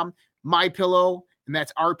 getgoldtoday.com, MyPillow, and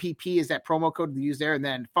that's RPP is that promo code to use there. And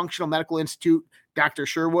then Functional Medical Institute, Dr.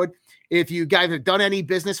 Sherwood. If you guys have done any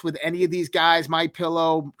business with any of these guys,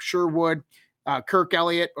 MyPillow, Sherwood, Kirk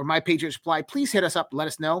Elliott, or My Patriot Supply, please hit us up. Let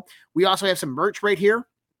us know. We also have some merch right here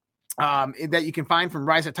that you can find from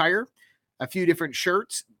Rise Attire, a few different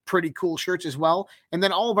shirts, pretty cool shirts as well. And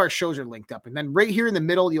then all of our shows are linked up. And then right here in the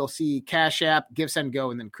middle, you'll see Cash App, Give, Send,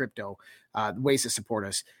 Go, and then crypto, ways to support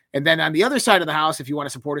us. And then on the other side of the house, if you want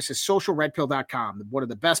to support us, is socialredpill.com. One of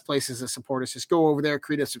the best places to support us. Just go over there,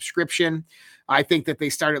 create a subscription. I think that they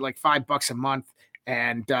start at like $5 a month.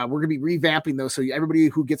 And we're going to be revamping those. So everybody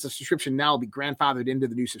who gets a subscription now will be grandfathered into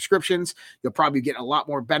the new subscriptions. You'll probably get a lot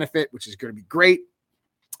more benefit, which is going to be great.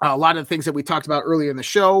 A lot of the things that we talked about earlier in the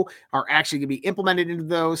show are actually going to be implemented into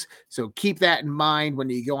those. So keep that in mind when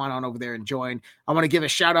you go on over there and join. I want to give a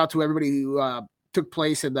shout out to everybody who took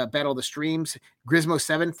place in the Battle of the Streams. Grismo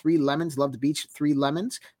 7, 3 lemons. Love the Beach, 3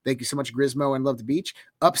 lemons. Thank you so much, Grismo, and Love the Beach.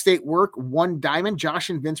 Upstate Work, 1 diamond. Josh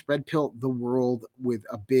and Vince Red Pill the world with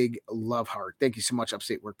a big love heart. Thank you so much,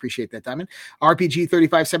 Upstate Work. Appreciate that diamond. RPG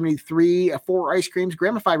 3573, 4 ice creams.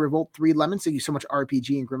 Gramify Revolt, 3 lemons. Thank you so much,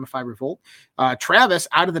 RPG and Gramify Revolt. Travis,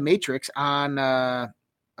 Out of the Matrix on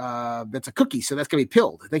that's a cookie, so that's gonna be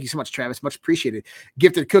pilled. Thank you so much, Travis, much appreciated.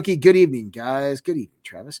 Gifted cookie. Good evening, guys. Good evening,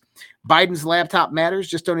 Travis. Biden's laptop matters.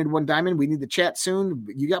 Just donated 1 diamond. We need to chat soon.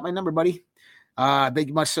 You got my number, buddy. Thank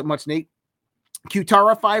you so much, Nate.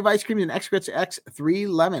 Qtara, 5 ice creams and Experts X, 3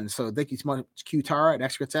 lemons. So thank you so much, Qtara and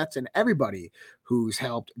Experts X, and everybody who's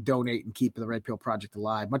helped donate and keep the Red Pill Project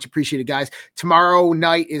alive. Much appreciated, guys. Tomorrow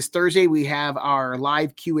night is Thursday. We have our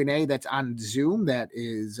live Q&A that's on Zoom. That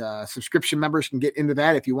is subscription members can get into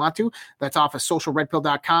that if you want to. That's off of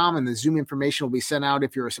socialredpill.com, and the Zoom information will be sent out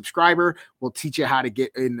if you're a subscriber. We'll teach you how to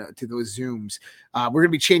get into those Zooms. We're going to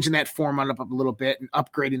be changing that format up a little bit and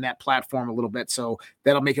upgrading that platform a little bit, so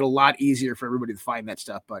that'll make it a lot easier for everybody to find that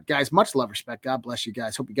stuff. But guys, much love, respect. God bless you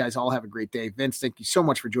guys. Hope you guys all have a great day. Vince, thank you so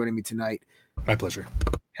much for joining me tonight. My pleasure.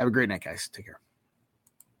 Have a great night, guys. Take care.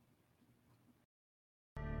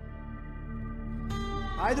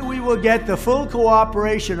 Either we will get the full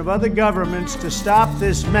cooperation of other governments to stop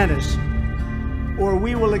this menace, or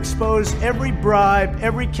we will expose every bribe,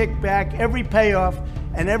 every kickback, every payoff,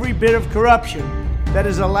 and every bit of corruption that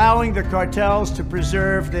is allowing the cartels to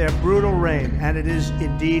preserve their brutal reign. And it is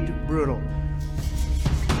indeed brutal.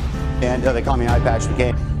 And they call me Eye Patch the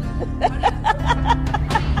King.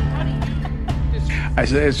 I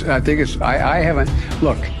haven't,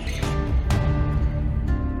 look.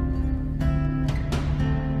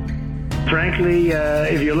 Frankly,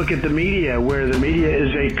 if you look at the media, where the media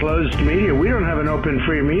is a closed media, we don't have an open,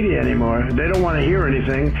 free media anymore. They don't want to hear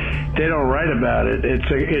anything. They don't write about it.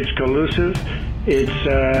 It's collusive.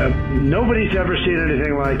 Nobody's ever seen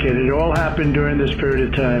anything like it. It all happened during this period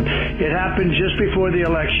of time. It happened just before the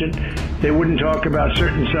election. They wouldn't talk about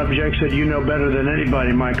certain subjects that you know better than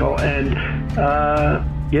anybody, Michael. And,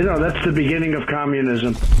 that's the beginning of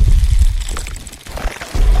communism.